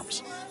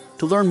platforms.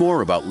 To learn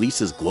more about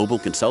Lisa's global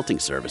consulting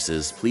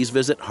services, please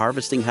visit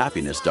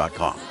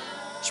harvestinghappiness.com.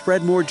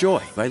 Spread more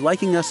joy by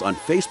liking us on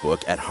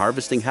Facebook at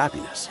Harvesting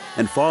Happiness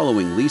and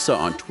following Lisa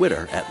on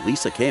Twitter at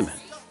Lisa Kamen.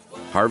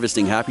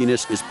 Harvesting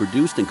Happiness is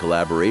produced in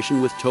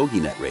collaboration with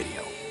TogiNet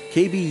Radio,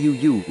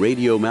 KBUU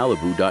Radio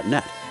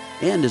Malibu.net,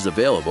 and is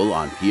available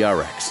on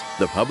PRX,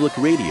 the Public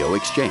Radio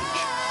Exchange.